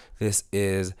because this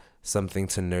is something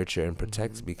to nurture and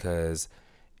protect because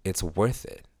it's worth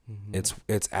it.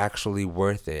 It's actually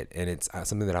worth it, and it's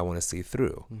something that I want to see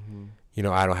through.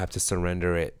 I don't have to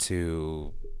surrender it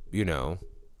to,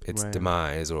 its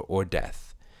demise or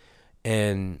death.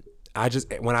 And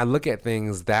when I look at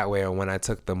things that way, or when I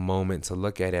took the moment to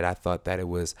look at it, I thought that it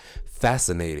was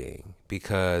fascinating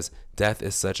because death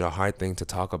is such a hard thing to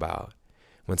talk about.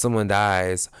 When someone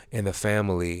dies in the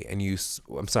family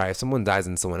if someone dies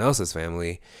in someone else's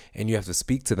family and you have to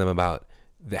speak to them about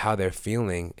how they're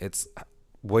feeling, it's,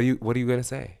 what are you going to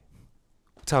say?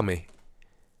 Tell me.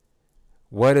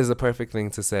 What is the perfect thing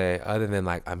to say other than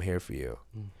like, I'm here for you?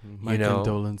 My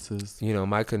condolences.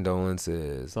 My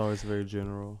condolences. It's always very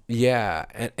general. Yeah.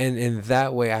 And in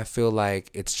that way, I feel like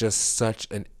it's just such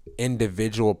an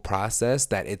individual process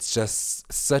that it's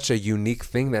just such a unique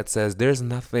thing that says there's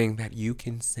nothing that you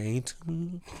can say to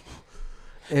me.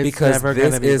 It's because never this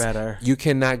gonna be is better. You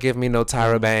cannot give me no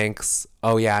Tyra Banks.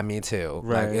 Oh yeah, me too.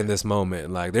 Right. Like in this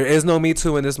moment, like there is no me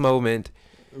too in this moment.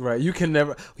 Right. You can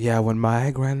never. Yeah. When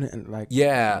my like.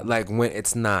 Yeah. Like when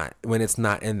it's not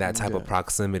in that type of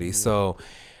proximity. Yeah. So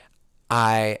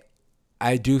I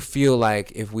I do feel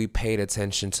like if we paid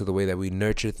attention to the way that we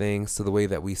nurture things, to the way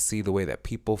that we see the way that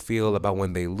people feel about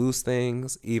when they lose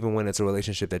things, even when it's a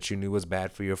relationship that you knew was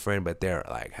bad for your friend, but they're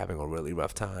like having a really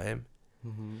rough time.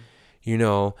 Mm-hmm. You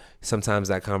know, sometimes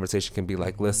that conversation can be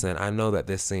like, listen, I know that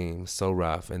this seems so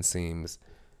rough and seems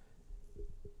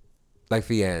like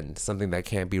the end, something that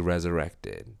can't be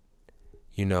resurrected.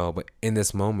 You know, but in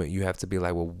this moment, you have to be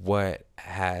like, well, what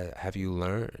have you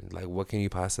learned? Like, what can you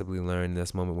possibly learn in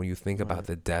this moment when you think about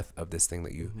the death of this thing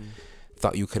that you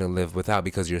thought you couldn't live without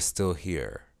because you're still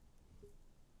here?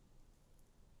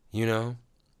 You know?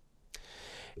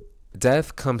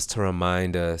 Death comes to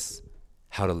remind us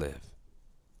how to live.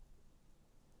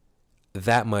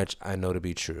 That much I know to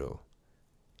be true.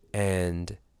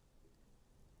 And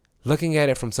looking at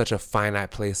it from such a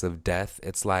finite place of death,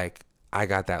 it's like, I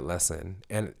got that lesson.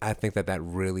 And I think that that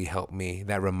really helped me.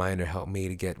 That reminder helped me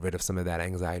to get rid of some of that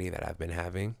anxiety that I've been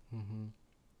having. Mm-hmm.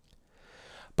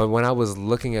 But when I was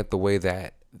looking at the way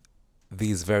that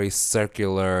these very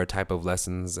circular type of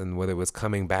lessons, and whether it was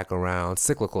coming back around,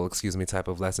 cyclical, type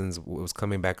of lessons, was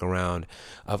coming back around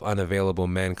of unavailable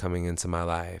men coming into my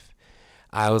life,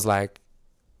 I was like,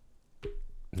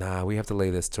 nah, we have to lay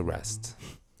this to rest.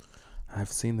 I've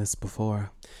seen this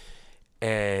before.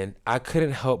 And I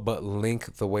couldn't help but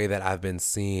link the way that I've been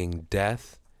seeing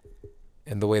death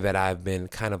and the way that I've been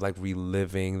kind of like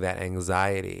reliving that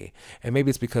anxiety. And maybe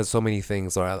it's because so many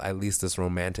things, or at least this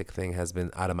romantic thing, has been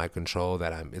out of my control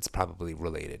that it's probably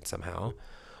related somehow.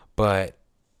 But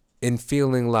in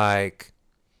feeling like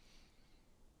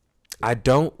I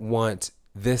don't want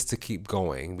this to keep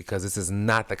going because this is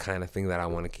not the kind of thing that I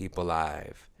want to keep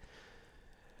alive,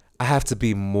 I have to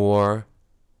be more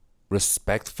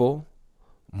respectful,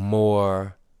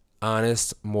 more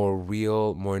honest, more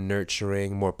real, more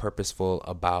nurturing, more purposeful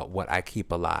about what I keep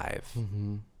alive.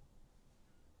 Mm-hmm.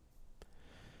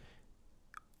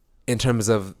 In terms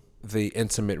of the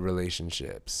intimate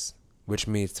relationships, which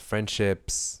means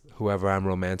friendships, whoever I'm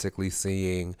romantically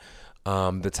seeing,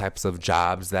 the types of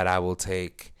jobs that I will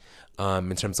take,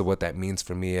 in terms of what that means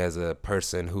for me as a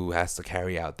person who has to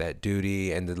carry out that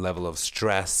duty, and the level of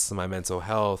stress, my mental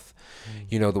health,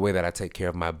 you know, the way that I take care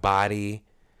of my body,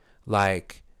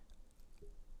 like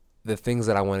the things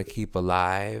that I want to keep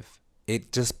alive,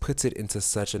 it just puts it into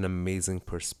such an amazing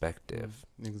perspective.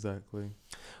 Exactly.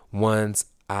 Once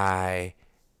I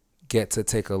get to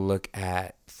take a look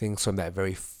at things from that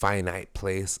very finite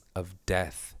place of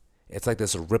death, it's like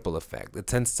this ripple effect. It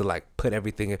tends to like put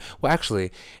everything in. Well,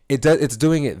 actually, it's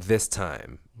doing it this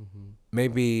time. Mm-hmm.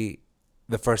 Maybe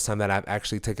the first time that I've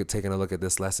actually taken a look at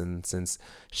this lesson since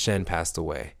Shen passed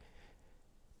away.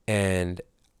 And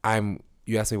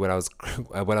you asked me what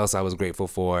else I was grateful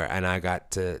for, and I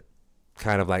got to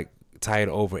kind of like tie it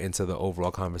over into the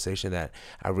overall conversation that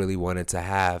I really wanted to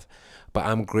have. But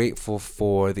I'm grateful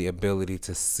for the ability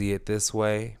to see it this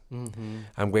way. Mm-hmm.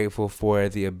 I'm grateful for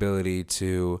the ability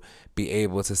to be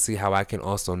able to see how I can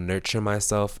also nurture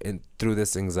myself through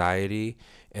this anxiety,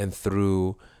 and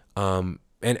through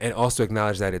and also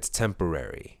acknowledge that it's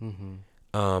temporary. Mm-hmm.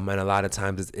 And a lot of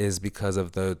times it is because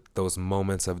of those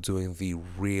moments of doing the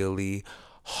really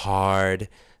hard,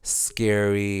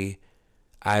 scary,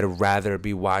 I'd rather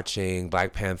be watching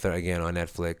Black Panther again on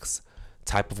Netflix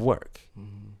type of work.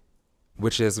 Mm-hmm.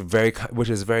 Which is very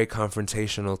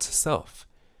confrontational to self.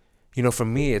 You know, for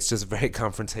me, it's just very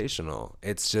confrontational.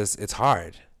 It's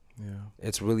hard. Yeah.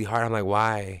 It's really hard. I'm like,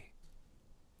 why?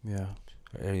 Yeah.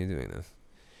 Are you doing this?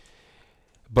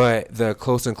 But the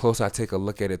closer and closer I take a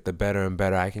look at it, the better and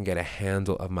better I can get a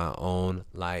handle of my own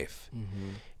life. Mm-hmm.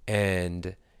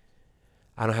 And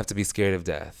I don't have to be scared of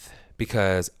death,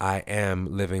 because I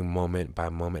am living moment by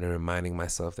moment and reminding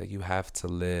myself that you have to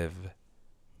live.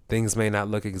 Things may not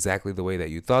look exactly the way that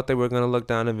you thought they were going to look,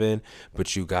 Donovan,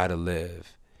 but you got to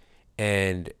live.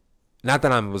 And not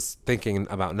that I was thinking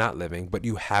about not living, but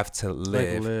you have to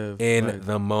live in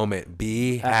the moment.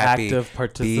 Be happy. Active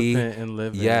participant in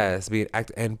living. Yes, be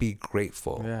active and be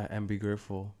grateful. Yeah, and be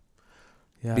grateful.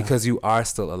 Yeah. Because you are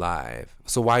still alive.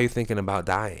 So why are you thinking about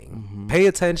dying? Mm-hmm. Pay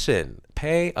attention.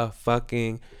 Pay a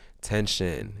fucking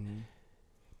attention. Mm-hmm.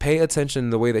 Pay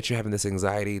attention the way that you're having this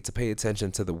anxiety, to pay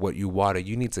attention to what you water.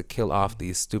 You need to kill off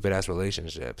these stupid ass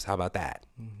relationships. How about that?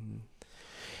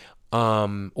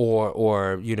 Mm-hmm.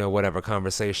 Or you know, whatever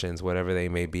conversations, whatever they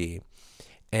may be.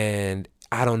 And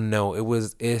I don't know.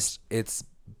 It's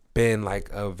been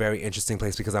like a very interesting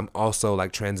place, because I'm also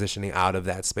like transitioning out of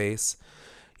that space.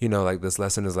 You know, like this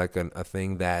lesson is like a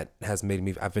thing that has made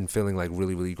me. I've been feeling like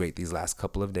really, really great these last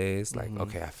couple of days. Like, mm-hmm.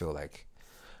 Okay, I feel like,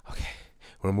 okay.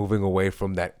 We're moving away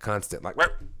from that constant, like,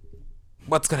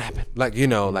 what's going to happen? Like, you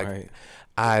know, like, right.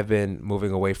 I've been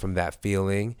moving away from that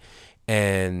feeling,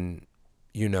 and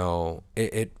you know,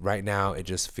 it right now it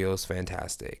just feels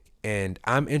fantastic, and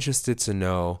I'm interested to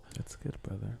know. That's good,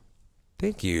 brother.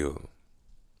 Thank you.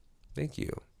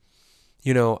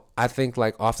 You know, I think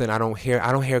like often I don't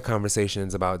hear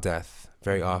conversations about death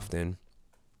very often,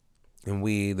 and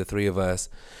we, the three of us,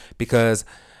 because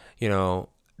you know,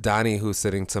 Donnie, who's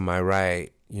sitting to my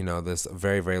right, you know, this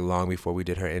very, very long before we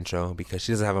did her intro because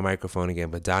she doesn't have a microphone again.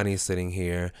 But Donnie's sitting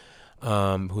here,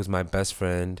 who's my best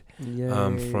friend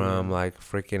from like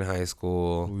freaking high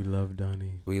school. We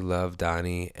love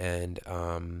Donnie.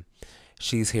 And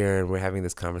she's here, and we're having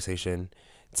this conversation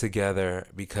together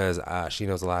because she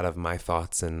knows a lot of my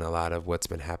thoughts and a lot of what's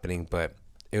been happening. But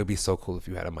it would be so cool if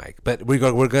you had a mic. But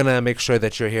we're gonna make sure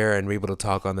that you're here and we're able to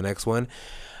talk on the next one.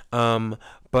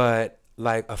 But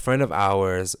like a friend of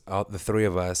ours, the three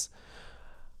of us,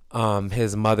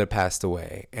 his mother passed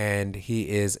away, and he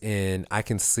is I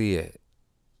can see it,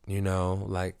 you know,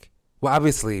 like, well,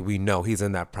 obviously we know he's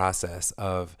in that process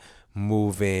of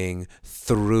moving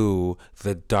through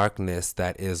the darkness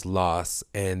that is loss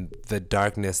and the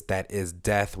darkness that is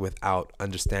death without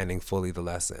understanding fully the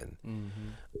lesson.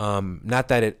 Not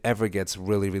that it ever gets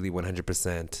really, really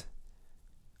 100%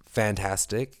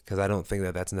 fantastic, because I don't think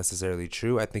that that's necessarily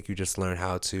true. I think you just learn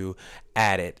how to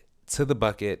add it to the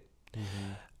bucket,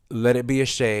 let it be a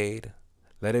shade,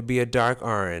 let it be a dark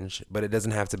orange, but it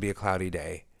doesn't have to be a cloudy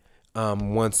day.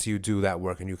 Once you do that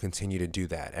work and you continue to do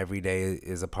that, every day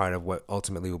is a part of what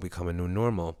ultimately will become a new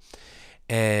normal.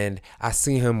 And I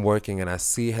see him working, and I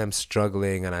see him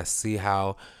struggling, and I see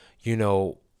how, you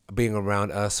know, being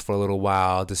around us for a little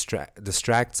while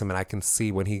distracts him, and I can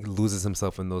see when he loses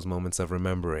himself in those moments of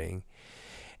remembering.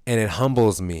 And it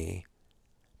humbles me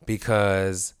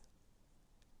because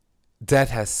death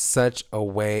has such a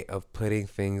way of putting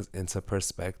things into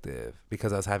perspective.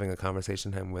 Because I was having a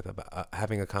conversation with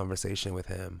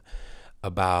him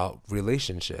about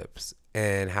relationships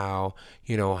and how,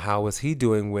 you know, how was he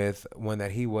doing with one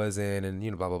that he was in, and,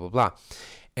 you know, blah, blah, blah, blah.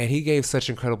 And he gave such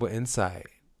incredible insight.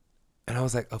 And I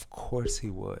was like, of course he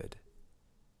would.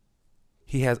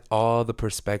 He has all the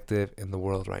perspective in the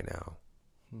world right now.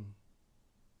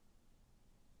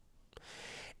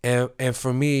 And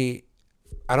for me,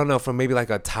 I don't know, from maybe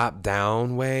like a top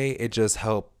down way, it just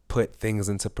helped put things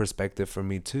into perspective for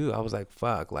me too. I was like,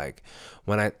 fuck, like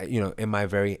when I, you know, in my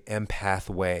very empath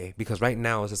way, because right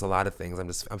now it's just a lot of things.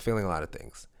 I'm feeling a lot of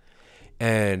things.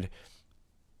 And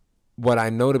what I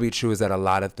know to be true is that a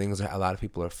lot of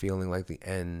people are feeling like the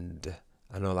end.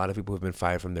 I know a lot of people have been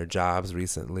fired from their jobs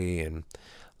recently, and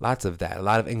lots of that, a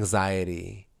lot of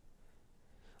anxiety,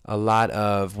 a lot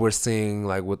of, we're seeing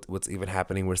like what's even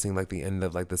happening. We're seeing like the end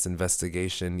of like this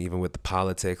investigation, even with the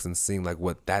politics, and seeing like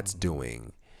what that's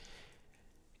doing.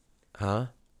 Huh?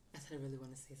 I said I really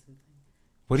want to say something.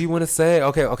 What do you want to say?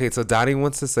 Okay. So Donnie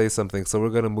wants to say something. So we're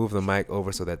going to move the mic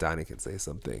over so that Donnie can say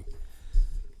something.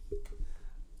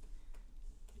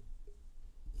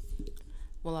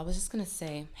 Well, I was just going to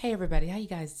say, hey, everybody, how you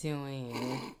guys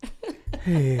doing?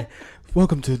 Hey,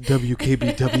 welcome to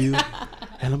WKBW.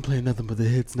 And I'm playing nothing but the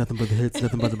hits, nothing but the hits,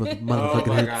 nothing but the motherfucking hits. Oh,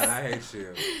 my God, I hate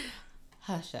you.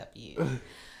 Hush up, you.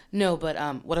 No,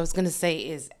 but what I was going to say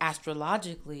is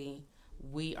astrologically,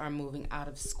 we are moving out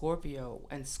of Scorpio,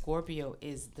 and Scorpio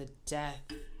is the death.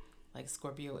 Like,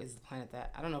 Scorpio is the planet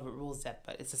that, I don't know if it rules death,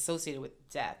 but it's associated with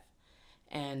death.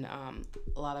 And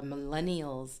a lot of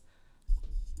millennials,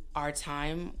 our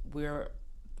time, we're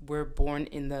born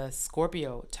in the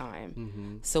Scorpio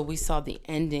time. So we saw the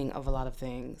ending of a lot of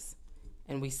things.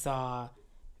 And we saw,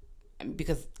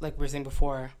 because like we were saying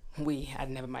before, we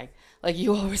hadn't have a mic. Like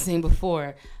you all were saying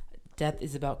before, death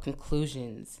is about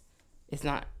conclusions. It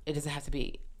doesn't have to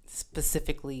be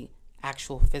specifically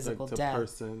actual physical like death.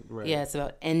 Person, right. Yeah, it's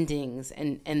about endings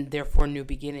and therefore new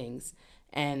beginnings.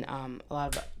 And a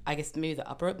lot of, I guess maybe the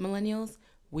upper millennials,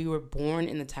 we were born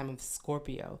in the time of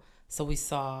Scorpio. So we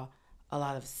saw a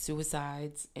lot of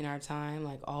suicides in our time,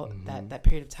 like all that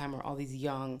period of time where all these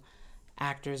young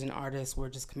actors and artists were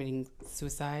just committing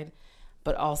suicide.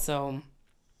 But also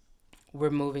we're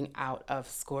moving out of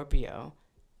Scorpio.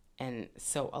 And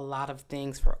so a lot of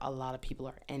things for a lot of people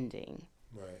are ending.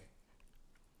 Right.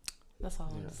 That's all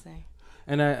I wanted to say.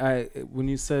 And I when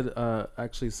you said,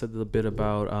 actually said the bit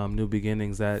about new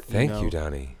beginnings, that Thank you,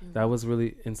 Donnie. That was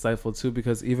really insightful too,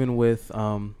 because even with,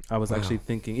 I was actually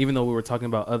thinking, even though we were talking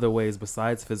about other ways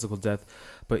besides physical death,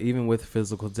 but even with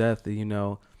physical death, you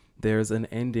know, there's an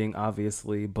ending,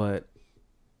 obviously, but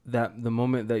that the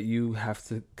moment that you have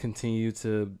to continue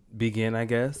to begin, I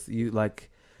guess, you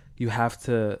have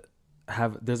to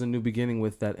there's a new beginning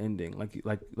with that ending, like you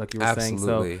were Absolutely.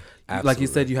 saying. So like you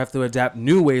said, you have to adapt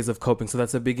new ways of coping. So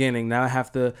that's a beginning. Now I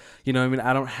have to, you know what I mean,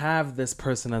 I don't have this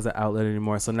person as an outlet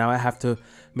anymore, so now I have to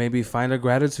maybe find a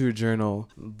gratitude journal.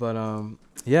 But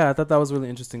yeah, I thought that was really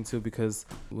interesting too, because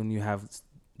when you have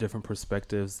different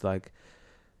perspectives, like,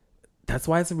 that's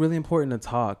why it's really important to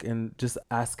talk and just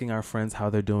asking our friends how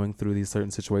they're doing through these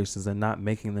certain situations and not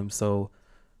making them so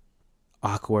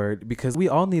awkward, because we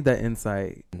all need that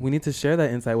insight. We need to share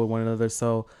that insight with one another,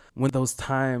 so when those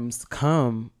times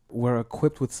come, we're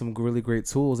equipped with some really great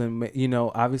tools. And, you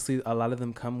know, obviously a lot of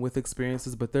them come with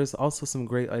experiences, but there's also some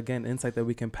great, again, insight that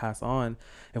we can pass on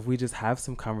if we just have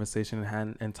some conversation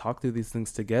and talk through these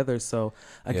things together. So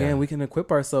again, we can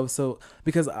equip ourselves. So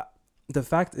because the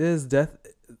fact is, death,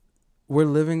 we're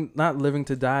not living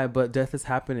to die, but death is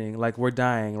happening. Like, we're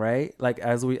dying, right? Like,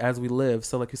 as we live.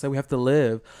 So like you said, we have to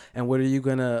live. And what are you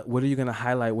gonna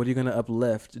highlight? What are you gonna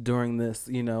uplift during this,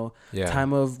 you know,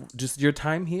 time of just your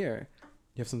time here?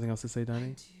 You have something else to say, Donnie? I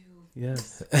do.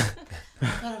 Yes. I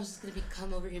thought I was just gonna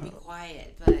come over here and be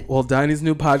quiet, but well, Donnie's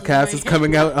new podcast is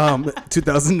coming out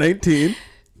 2019.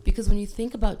 Because when you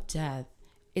think about death,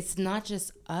 it's not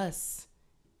just us.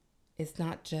 It's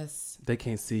not just... They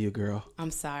can't see you, girl.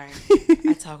 I'm sorry.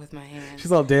 I talk with my hands.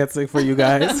 She's all dancing for you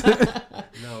guys.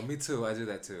 No, me too. I do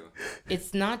that too.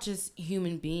 It's not just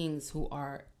human beings who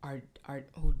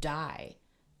who die.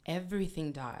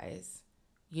 Everything dies,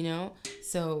 you know?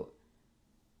 So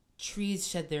trees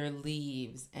shed their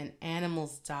leaves and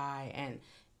animals die, and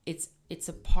it's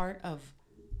a part of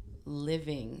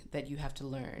living that you have to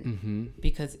learn,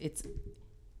 because it's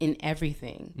in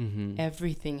everything.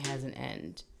 Everything has an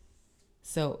end.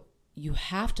 So you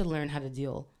have to learn how to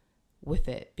deal with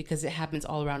it, because it happens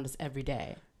all around us every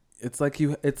day. It's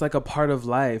like a part of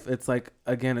life. It's like,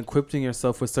 again, equipping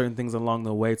yourself with certain things along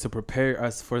the way to prepare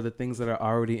us for the things that are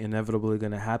already inevitably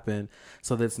going to happen,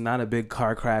 so that it's not a big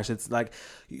car crash. It's like,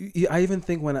 I even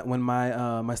think when my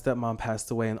stepmom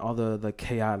passed away and all the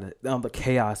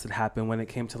chaos that happened when it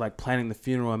came to like planning the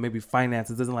funeral and maybe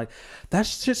finances, isn't like, that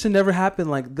shit should never happen.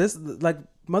 Like this, like,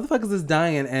 motherfuckers is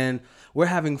dying and we're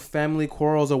having family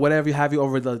quarrels or whatever you have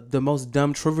over the most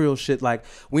dumb trivial shit. Like,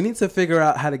 we need to figure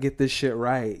out how to get this shit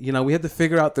right. You know, we have to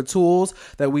figure out the tools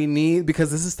that we need,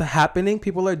 because this is happening.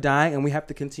 People are dying, and we have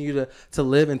to continue to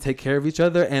live and take care of each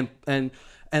other, and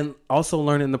also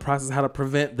learn in the process how to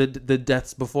prevent the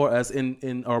deaths before us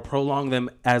or prolong them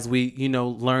as we, you know,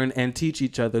 learn and teach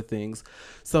each other things.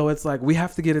 So it's like, we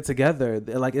have to get it together.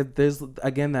 Like, there's,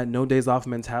 again, that no days off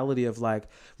mentality of like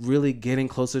really getting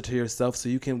closer to yourself, so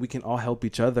we can all help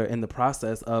each other in the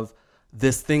process of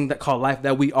this thing that called life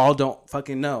that we all don't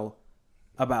fucking know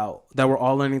about, that we're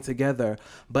all learning together.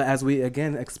 But as we,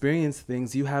 again, experience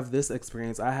things, you have this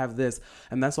experience, I have this,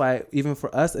 and that's why even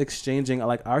for us exchanging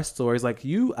like our stories, like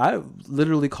I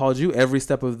literally called you every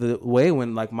step of the way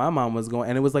when like my mom was going,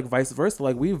 and it was like vice versa.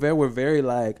 Like, we were very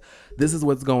like, this is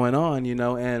what's going on, you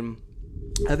know. And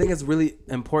I think it's really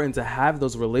important to have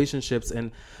those relationships,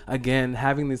 and again,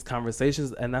 having these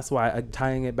conversations. And that's why,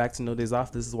 tying it back to No Days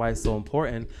Off, this is why it's so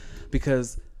important,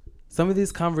 because some of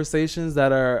these conversations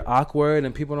that are awkward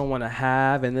and people don't want to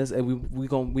have, and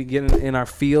we get in our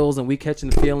feels and we catching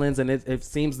the feelings, and it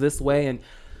seems this way, and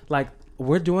like,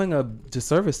 we're doing a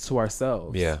disservice to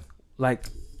ourselves. Yeah. Like,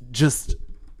 just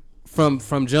from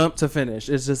jump to finish,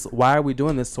 it's just, why are we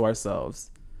doing this to ourselves?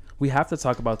 We have to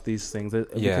talk about these things,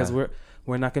 because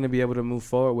we're not going to be able to move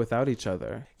forward without each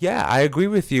other. Yeah, I agree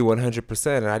with you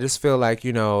 100%. And I just feel like,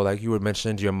 you know, like you were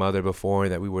mentioned your mother before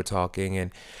that we were talking.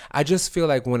 And I just feel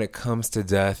like when it comes to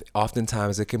death,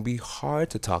 oftentimes it can be hard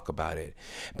to talk about it,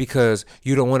 because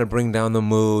you don't want to bring down the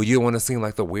mood. You don't want to seem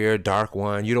like the weird, dark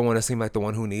one. You don't want to seem like the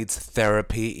one who needs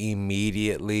therapy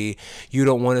immediately. You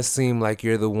don't want to seem like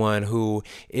you're the one who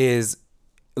is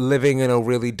living in a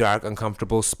really dark,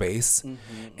 uncomfortable space.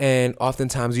 And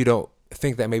oftentimes you don't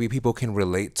think that maybe people can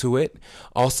relate to it.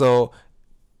 Also,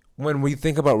 when we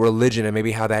think about religion and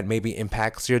maybe how that maybe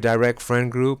impacts your direct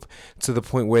friend group to the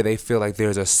point where they feel like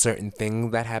there's a certain thing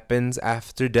that happens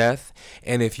after death,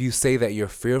 and if you say that you're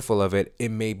fearful of it, it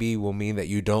maybe will mean that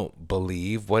you don't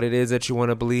believe what it is that you want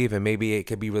to believe, and maybe it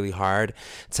could be really hard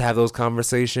to have those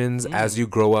conversations as you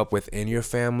grow up within your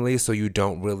family, so you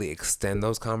don't really extend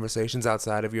those conversations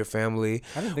outside of your family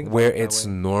where it's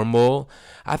normal.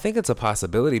 I think it's a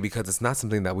possibility, because it's not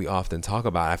something that we often talk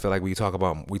about. I feel like we talk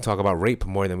about rape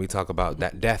more than we talk about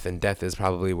that death, and death is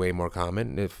probably way more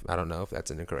common. If I don't know if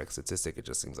that's an incorrect statistic, it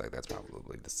just seems like that's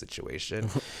probably the situation.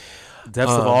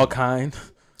 Deaths of all kind.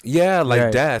 Yeah, like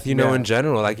Right. death, you know, Yeah. in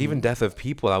general, like even death of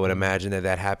people, I would imagine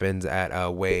that happens at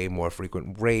a way more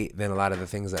frequent rate than a lot of the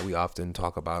things that we often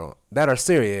talk about that are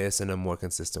serious in a more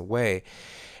consistent way.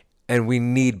 And we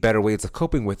need better ways of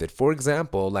coping with it. For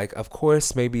example, like, of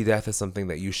course, maybe death is something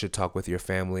that you should talk with your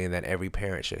family and that every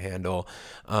parent should handle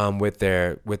with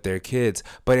their kids.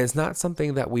 But it's not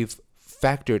something that we've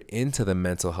factored into the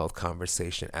mental health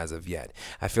conversation as of yet.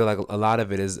 I feel like a lot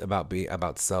of it is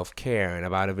about self-care, and a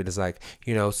lot of it is like,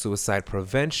 you know, suicide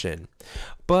prevention.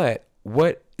 But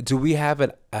what do we have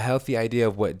a healthy idea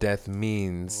of what death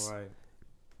means? Right.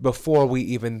 Before we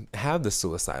even have the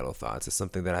suicidal thoughts is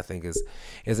something that I think is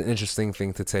an interesting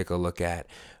thing to take a look at,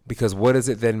 because what does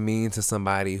it then mean to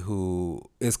somebody who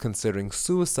is considering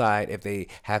suicide if they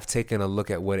have taken a look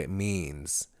at what it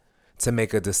means to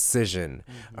make a decision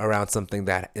around something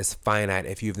that is finite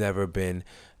if it's never been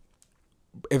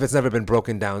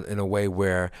broken down in a way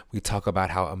where we talk about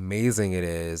how amazing it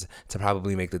is to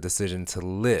probably make the decision to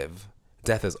live.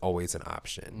 Death is always an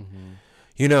option.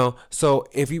 You know, so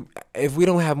if we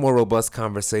don't have more robust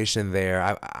conversation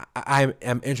there, I'm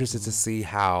interested to see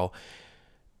how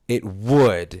it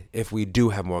would, if we do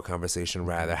have more conversation,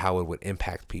 rather, how it would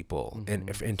impact people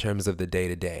in terms of the day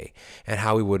to day, and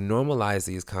how we would normalize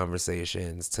these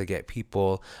conversations to get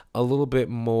people a little bit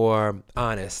more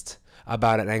honest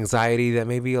about an anxiety that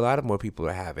maybe a lot of more people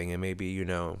are having, and maybe, you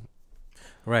know,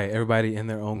 Right. Everybody in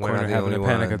their own we're corner not the having a only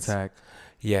panic ones. attack.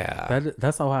 Yeah.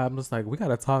 That's how I'm just like, we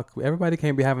gotta talk. Everybody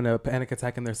can't be having a panic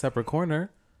attack in their separate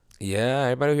corner. Yeah,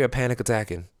 everybody here panic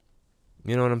attacking.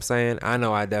 You know what I'm saying? I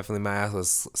know I definitely, my ass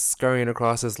was scurrying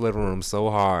across this living room so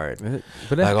hard.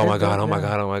 But Like, oh my God, oh my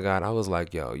God, oh my God. I was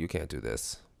like, yo, you can't do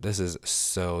this. This is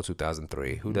so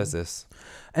 2003. Who does this?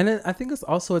 And then I think it's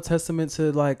also a testament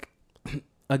to, like,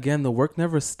 again, the work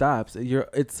never stops.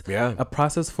 It's a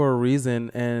process for a reason,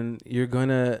 and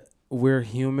we're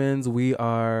humans. We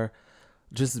are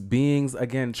just beings,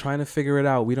 again, trying to figure it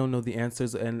out. We don't know the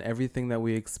answers, and everything that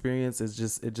we experience is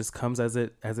just comes as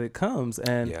it comes.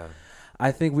 And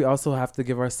I think we also have to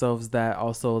give ourselves the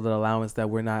allowance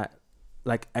that we're not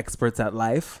like experts at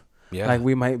life. Yeah. Like,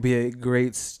 we might be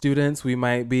great students, we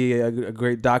might be a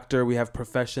great doctor, we have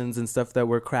professions and stuff that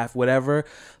we're craft, whatever,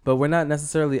 but we're not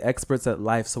necessarily experts at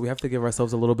life. So we have to give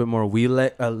ourselves a little bit more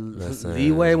leeway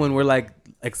when we're like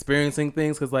experiencing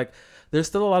things, because like there's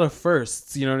still a lot of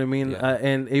firsts, you know what I mean?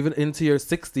 And even into your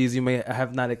 60s, you may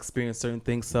have not experienced certain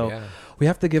things. So we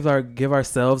have to give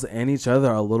ourselves and each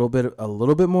other a little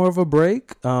bit more of a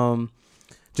break.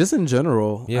 Just in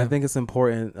general, I think it's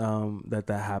important that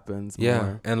happens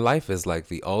more. And life is like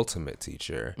the ultimate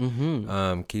teacher.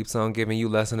 Keeps on giving you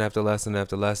lesson after lesson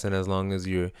after lesson as long as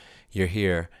you're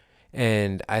here.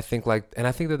 And I think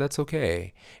that that's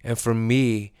okay. And for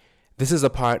me, this is a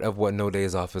part of what No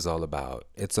Days Off is all about.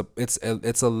 It's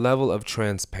a level of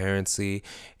transparency.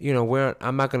 You know,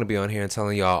 I'm not gonna be on here and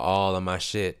telling y'all all of my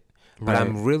shit, but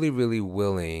I'm really, really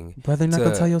willing. Brother, not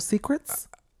gonna tell your secrets.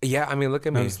 Yeah, I mean, look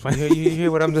at me. You hear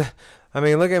what I'm doing? I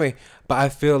mean, look at me. But I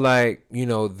feel like, you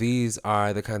know, these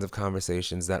are the kinds of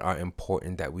conversations that are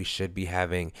important that we should be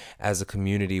having as a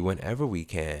community whenever we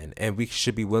can, and we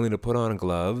should be willing to put on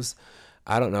gloves.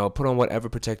 I don't know, put on whatever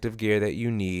protective gear that you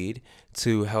need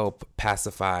to help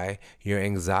pacify your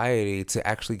anxiety, to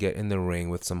actually get in the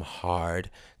ring with some hard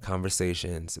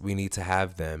conversations. We need to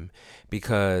have them,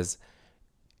 because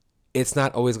it's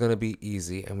not always going to be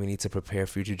easy, and we need to prepare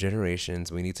future generations.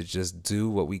 We need to just do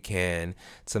what we can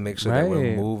to make sure that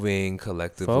we're moving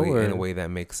collectively in a way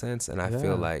that makes sense. And I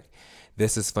feel like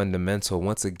this is fundamental.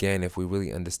 Once again, if we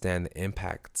really understand the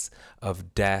impacts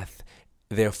of death,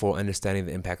 therefore understanding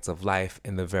the impacts of life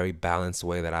in the very balanced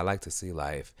way that I like to see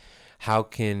life, how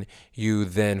can you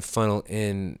then funnel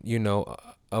in, you know,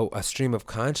 a stream of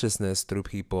consciousness through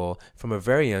people from a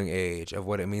very young age of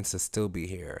what it means to still be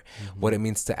here, what it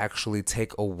means to actually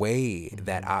take away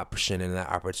that option and that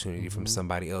opportunity from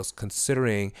somebody else,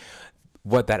 considering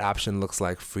what that option looks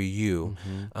like for you.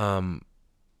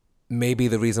 Maybe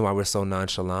the reason why we're so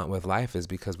nonchalant with life is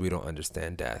because we don't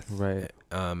understand death. Right.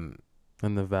 And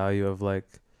the value of, like,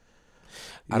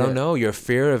 I don't know, your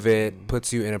fear of it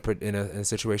puts you in a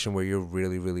situation where you're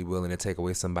really, really willing to take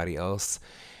away somebody else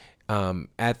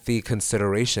at the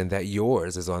consideration that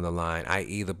yours is on the line,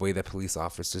 i.e. the way that police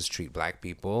officers treat black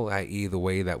people, i.e. the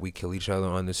way that we kill each other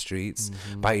on the streets.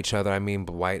 By each other, I mean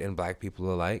white and black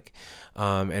people alike,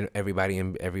 and everybody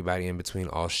in between,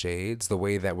 all shades. The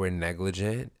way that we're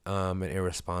negligent and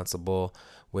irresponsible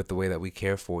with the way that we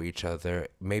care for each other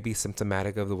may be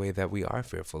symptomatic of the way that we are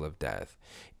fearful of death.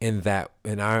 In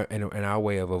our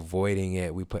way of avoiding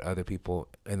it, we put other people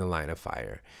in the line of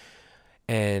fire.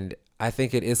 And I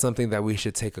think it is something that we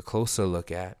should take a closer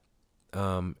look at.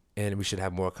 And we should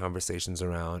have more conversations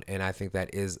around. And I think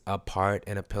that is a part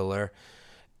and a pillar,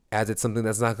 as it's something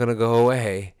that's not going to go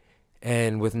away.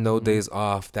 And with no days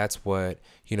off, that's what,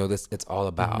 it's all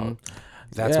about.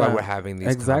 That's why we're having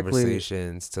these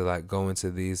conversations, to like go into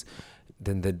these,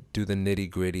 then do the nitty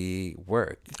gritty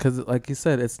work. Because like you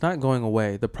said, it's not going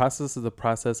away. The process is the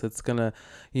process. It's gonna,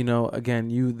 again,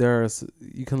 you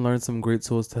can learn some great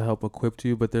tools to help equip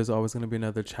you, but there's always going to be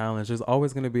another challenge. There's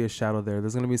always going to be a shadow there.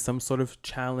 There's going to be some sort of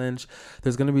challenge.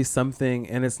 There's going to be something,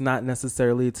 and it's not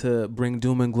necessarily to bring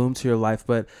doom and gloom to your life,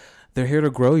 but they're here to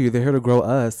grow you. They're here to grow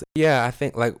us. Yeah, I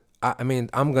think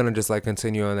I'm going to just like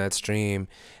continue on that stream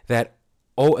that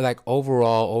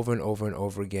overall, over and over and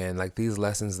over again, like these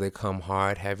lessons, they come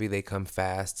hard, heavy, they come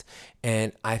fast.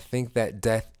 And I think that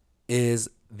death is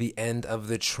the end of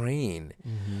the train.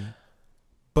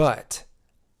 But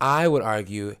I would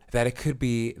argue that it could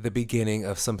be the beginning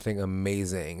of something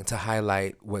amazing, to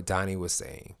highlight what Donnie was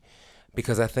saying.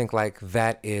 Because I think like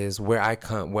that is where I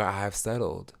have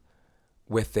settled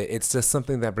with it. It's just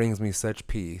something that brings me such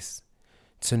peace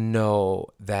to know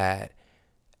that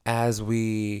as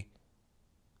we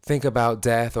think about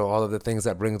death or all of the things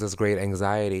that brings us great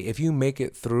anxiety, if you make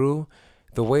it through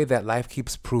the way that life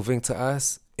keeps proving to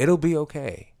us, it'll be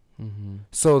okay.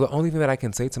 So the only thing that I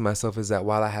can say to myself is that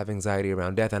while I have anxiety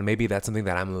around death, and maybe that's something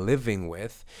that I'm living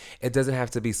with, it doesn't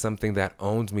have to be something that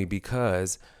owns me,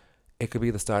 because it could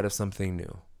be the start of something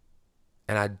new.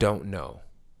 And I don't know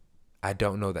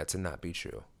that to not be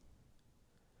true.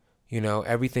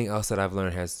 Everything else that I've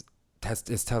learned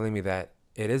is telling me that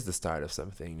it is the start of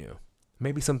something new.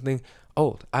 Maybe something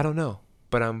old. I don't know,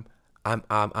 but I'm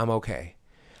okay.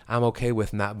 I'm okay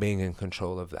with not being in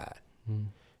control of that.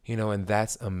 And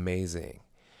that's amazing.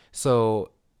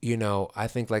 So, I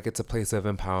think like it's a place of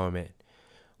empowerment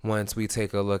once we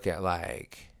take a look at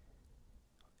like,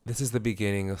 this is the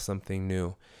beginning of something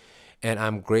new. And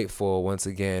I'm grateful once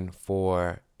again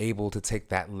for able to take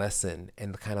that lesson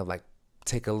and kind of like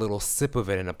take a little sip of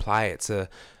it and apply it to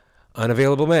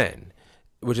Unavailable Men,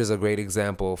 which is a great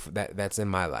example that's in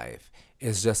my life.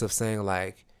 It's just of saying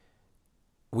like,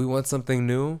 we want something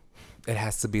new. It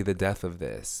has to be the death of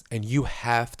this. And you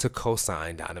have to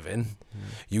co-sign, Donovan.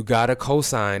 You got to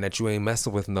co-sign that you ain't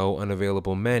messing with no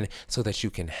unavailable men, so that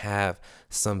you can have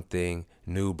something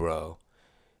new, bro.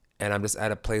 And I'm just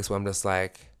at a place where I'm just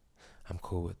like, I'm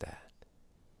cool with that.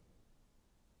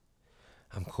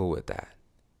 I'm cool with that.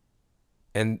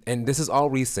 And this is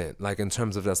all recent, like in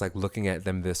terms of just like looking at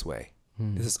them this way.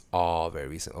 This is all very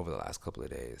recent, over the last couple of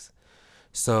days.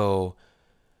 So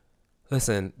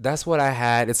listen, that's what I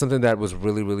had. It's something that was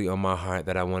really, really on my heart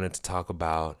that I wanted to talk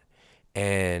about.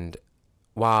 And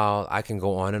while I can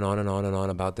go on and on and on and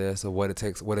on about this, or what it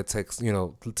takes,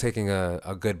 taking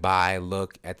a goodbye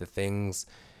look at the things,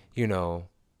 through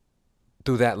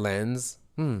that lens,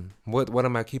 what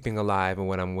am I keeping alive and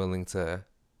what I'm willing to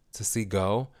see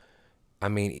go? I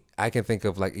mean, I can think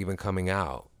of like even coming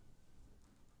out,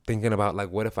 thinking about like,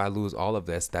 what if I lose all of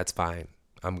this? That's fine.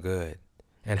 I'm good.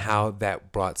 And how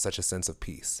that brought such a sense of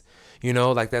peace.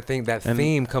 Like that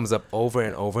theme comes up over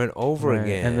and over and over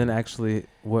again. And then actually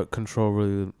what control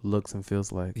really looks and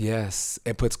feels like. Yes,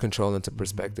 it puts control into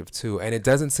perspective too. And it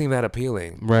doesn't seem that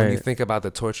appealing when you think about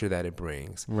the torture that it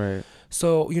brings. Right.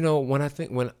 So,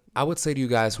 when I would say to you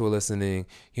guys who are listening,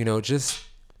 just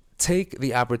take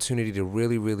the opportunity to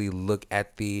really, really look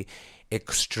at the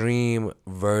extreme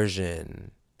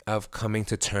version of coming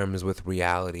to terms with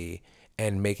reality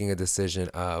and making a decision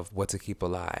of what to keep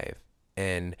alive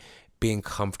and being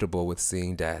comfortable with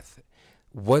seeing death.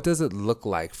 What does it look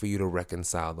like for you to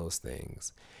reconcile those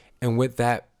things? And with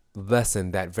that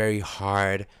lesson, that very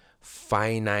hard,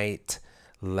 finite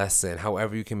lesson,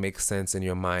 however you can make sense in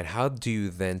your mind, how do you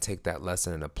then take that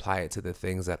lesson and apply it to the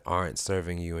things that aren't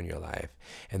serving you in your life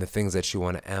and the things that you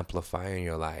want to amplify in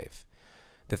your life,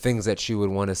 the things that you would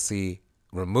want to see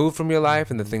removed from your life,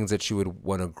 and the things that you would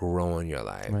want to grow in your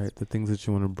life. Right, the things that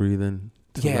you want to breathe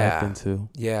life into.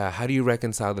 Yeah, how do you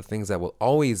reconcile the things that will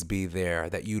always be there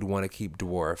that you'd want to keep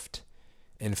dwarfed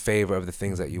in favor of the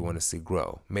things that you want to see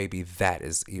grow? Maybe that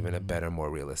is even a better, more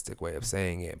realistic way of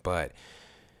saying it. But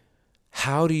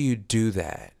how do you do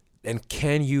that? And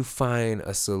can you find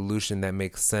a solution that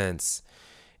makes sense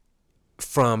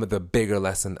from the bigger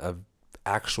lesson of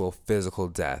actual physical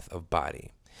death of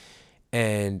body?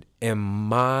 And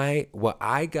what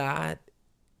I got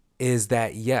is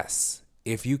that, yes,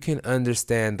 if you can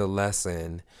understand the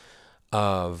lesson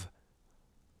of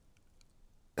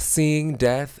seeing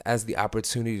death as the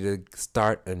opportunity to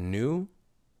start anew,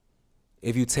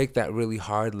 if you take that really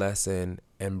hard lesson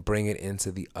and bring it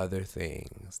into the other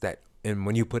things that and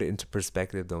when you put it into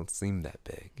perspective, don't seem that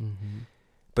big.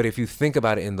 But if you think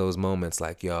about it in those moments,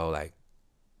 like, yo, like,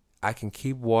 I can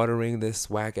keep watering this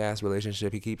whack ass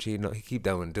relationship. He keep cheating. He keep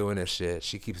doing this shit.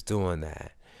 She keeps doing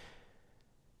that,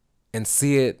 and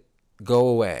see it go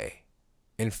away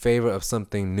in favor of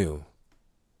something new.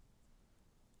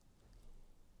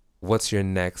 What's your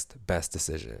next best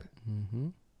decision?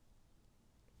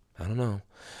 I don't know.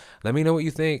 Let me know what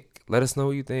you think. Let us know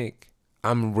what you think.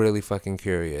 I'm really fucking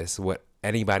curious what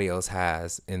anybody else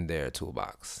has in their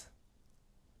toolbox.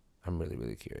 I'm really,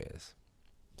 really curious.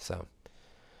 So,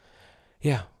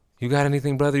 yeah. You got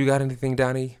anything, brother? You got anything,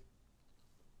 Donnie?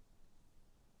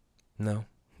 No?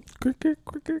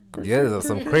 Yeah, there's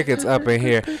some crickets up in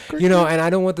here. You know, and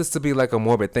I don't want this to be like a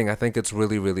morbid thing. I think it's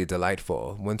really, really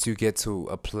delightful. Once you get to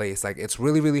a place, like, it's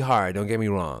really, really hard. Don't get me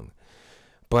wrong.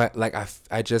 But, like,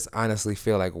 I just honestly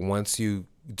feel like once you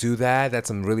do that, that's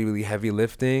some really, really heavy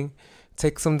lifting.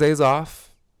 Take some days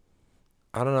off.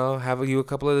 I don't know. Have a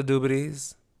couple of the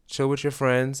doobities. Chill with your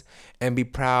friends. And be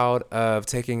proud of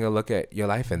taking a look at your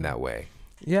life in that way.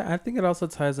 Yeah, I think it also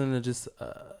ties into just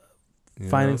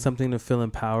finding something to feel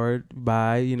empowered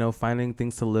by, you know, finding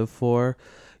things to live for.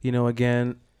 You know,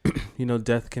 again, you know,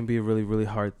 death can be a really, really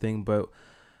hard thing, but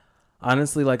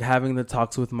honestly, like, having the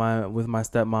talks with my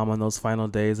stepmom on those final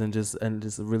days and just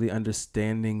really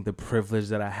understanding the privilege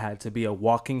that I had to be a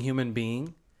walking human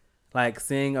being, like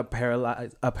seeing a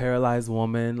paralyzed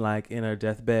woman like in her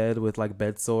deathbed with like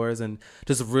bed sores, and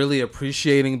just really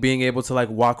appreciating being able to like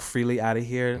walk freely out of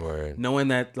here. Word. Knowing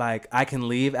that like I can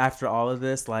leave after all of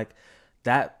this, like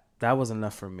that was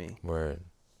enough for me. Word.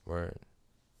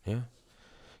 Yeah.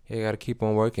 Yeah, you got to keep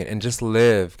on working and just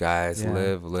live, guys. Yeah.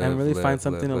 Live. And really find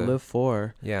something to live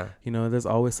for. Yeah. You know, there's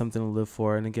always something to live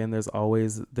for. And again, there's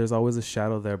always a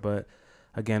shadow there, but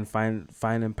again, find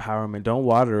empowerment. Don't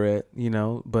water it, you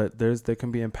know, but there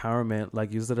can be empowerment.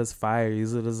 Like, use it as fire,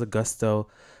 use it as a gusto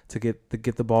to get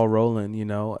the ball rolling, you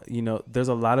know. You know, there's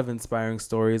a lot of inspiring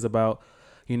stories about,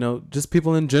 you know, just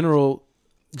people in general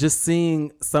just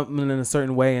seeing something in a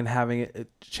certain way and having it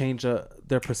change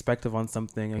their perspective on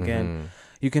something. Again,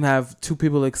 you can have two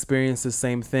people experience the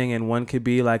same thing, and one could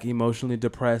be like emotionally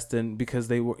depressed and because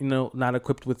they were, you know, not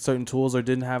equipped with certain tools or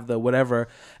didn't have the whatever,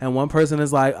 and one person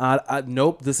is like,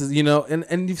 nope, this is, you know,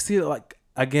 and you see it, like,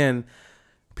 again,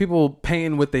 people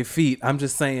paying with their feet. I'm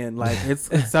just saying, like, it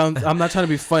sounds, I'm not trying to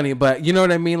be funny, but you know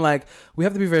what I mean? Like, we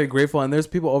have to be very grateful, and there's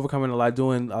people overcoming a lot,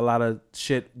 doing a lot of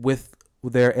shit with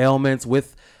their ailments,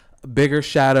 with bigger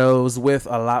shadows, with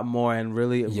a lot more, and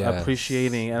really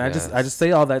appreciating. And I just say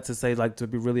all that to say, like, to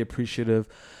be really appreciative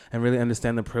and really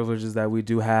understand the privileges that we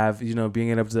do have, you know,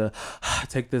 being able to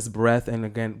take this breath and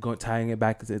again tying it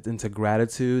back into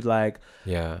gratitude. Like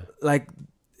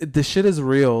the shit is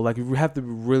real. Like, we have to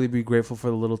really be grateful for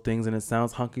the little things, and it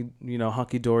sounds hunky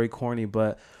dory corny,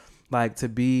 but like, to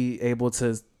be able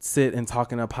to sit and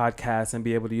talk in a podcast and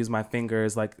be able to use my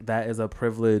fingers, like, that is a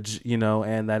privilege, you know,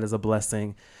 and that is a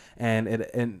blessing.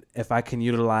 And if I can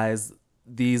utilize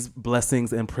these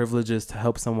blessings and privileges to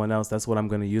help someone else, that's what I'm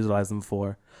going to utilize them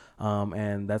for.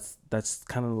 And that's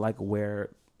kind of like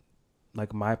where,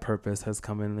 like, my purpose has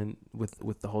come in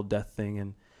with the whole death thing,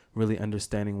 and really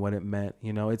understanding what it meant.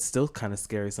 You know, it's still kind of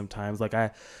scary sometimes. Like,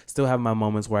 I still have my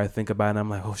moments where I think about it and I'm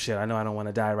like, oh shit, I know I don't want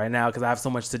to die right now because I have so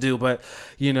much to do. But,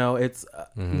 you know, it's,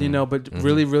 you know, but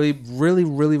really, really, really,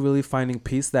 really, really finding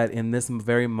peace that in this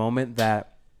very moment,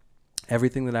 that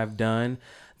everything that I've done,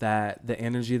 that the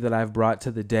energy that I've brought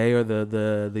to the day, or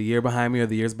the year behind me, or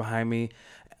the years behind me,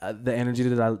 the energy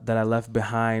that I left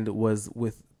behind was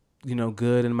with, you know,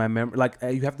 good in my memory. Like,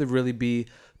 you have to really be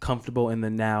comfortable in the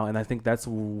now, and I think that's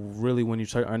really when you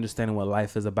start understanding what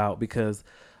life is about. Because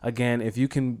again, if you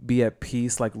can be at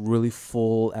peace, like really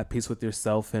full at peace with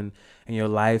yourself and your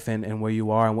life and where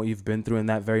you are and what you've been through in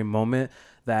that very moment,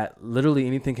 that literally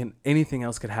anything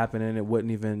else could happen and it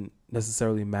wouldn't even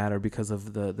necessarily matter because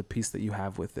of the peace that you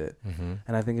have with it.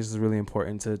 And I think it's just really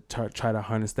important to try to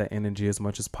harness that energy as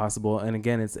much as possible. And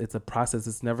again, it's a process.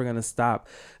 It's never going to stop.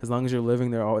 As long as you're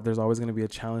living there, there's always going to be a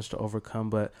challenge to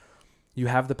overcome, but you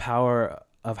have the power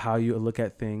of how you look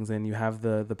at things, and you have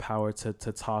the power to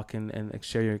talk and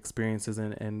share your experiences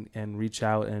and reach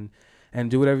out and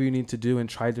do whatever you need to do and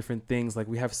try different things. Like,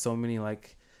 we have so many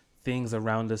like things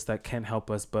around us that can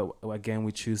help us, but again,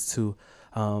 we choose to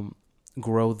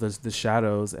grow the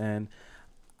shadows. And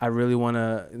I really want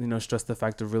to, you know, stress the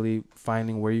fact of really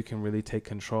finding where you can really take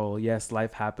control. Yes,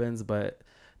 life happens, but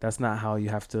that's not how you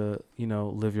have to, you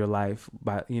know, live your life,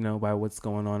 by what's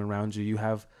going on around you. You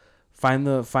have find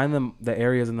the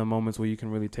areas and the moments where you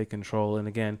can really take control. And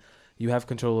again, You have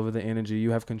control over the energy. You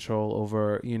have control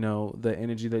over, you know, the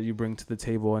energy that you bring to the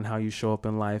table and how you show up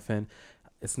in life. And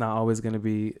it's not always going to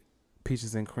be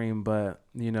peaches and cream, but,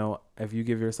 you know, if you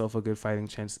give yourself a good fighting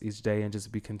chance each day and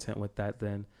just be content with that,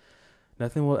 then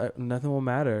nothing will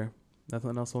matter.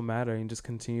 Nothing else will matter. And just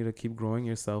continue to keep growing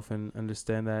yourself and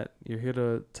understand that you're here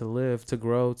to live, to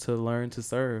grow, to learn, to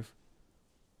serve.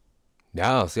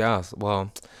 Yes.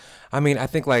 Well, I mean, I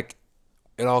think like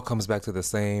it all comes back to the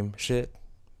same shit,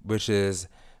 which is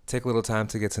take a little time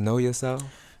to get to know yourself.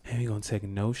 And we're going to take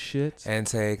no shit. And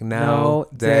take no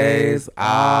days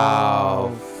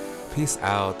off. Peace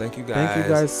out. Thank you guys. Thank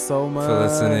you guys so much for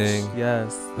listening.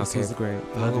 Yes, this was great.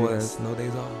 Love you guys. No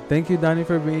days off. Thank you, Donnie,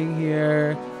 for being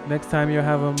here. Next time you'll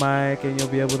have a mic and you'll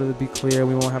be able to be clear.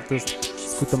 We won't have to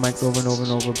scoot the mics over and over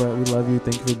and over, but we love you.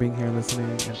 Thank you for being here and listening.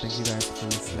 And thank you guys for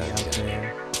listening out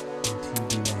there in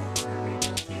TV land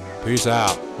and radio. Peace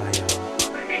out. Bye, y'all.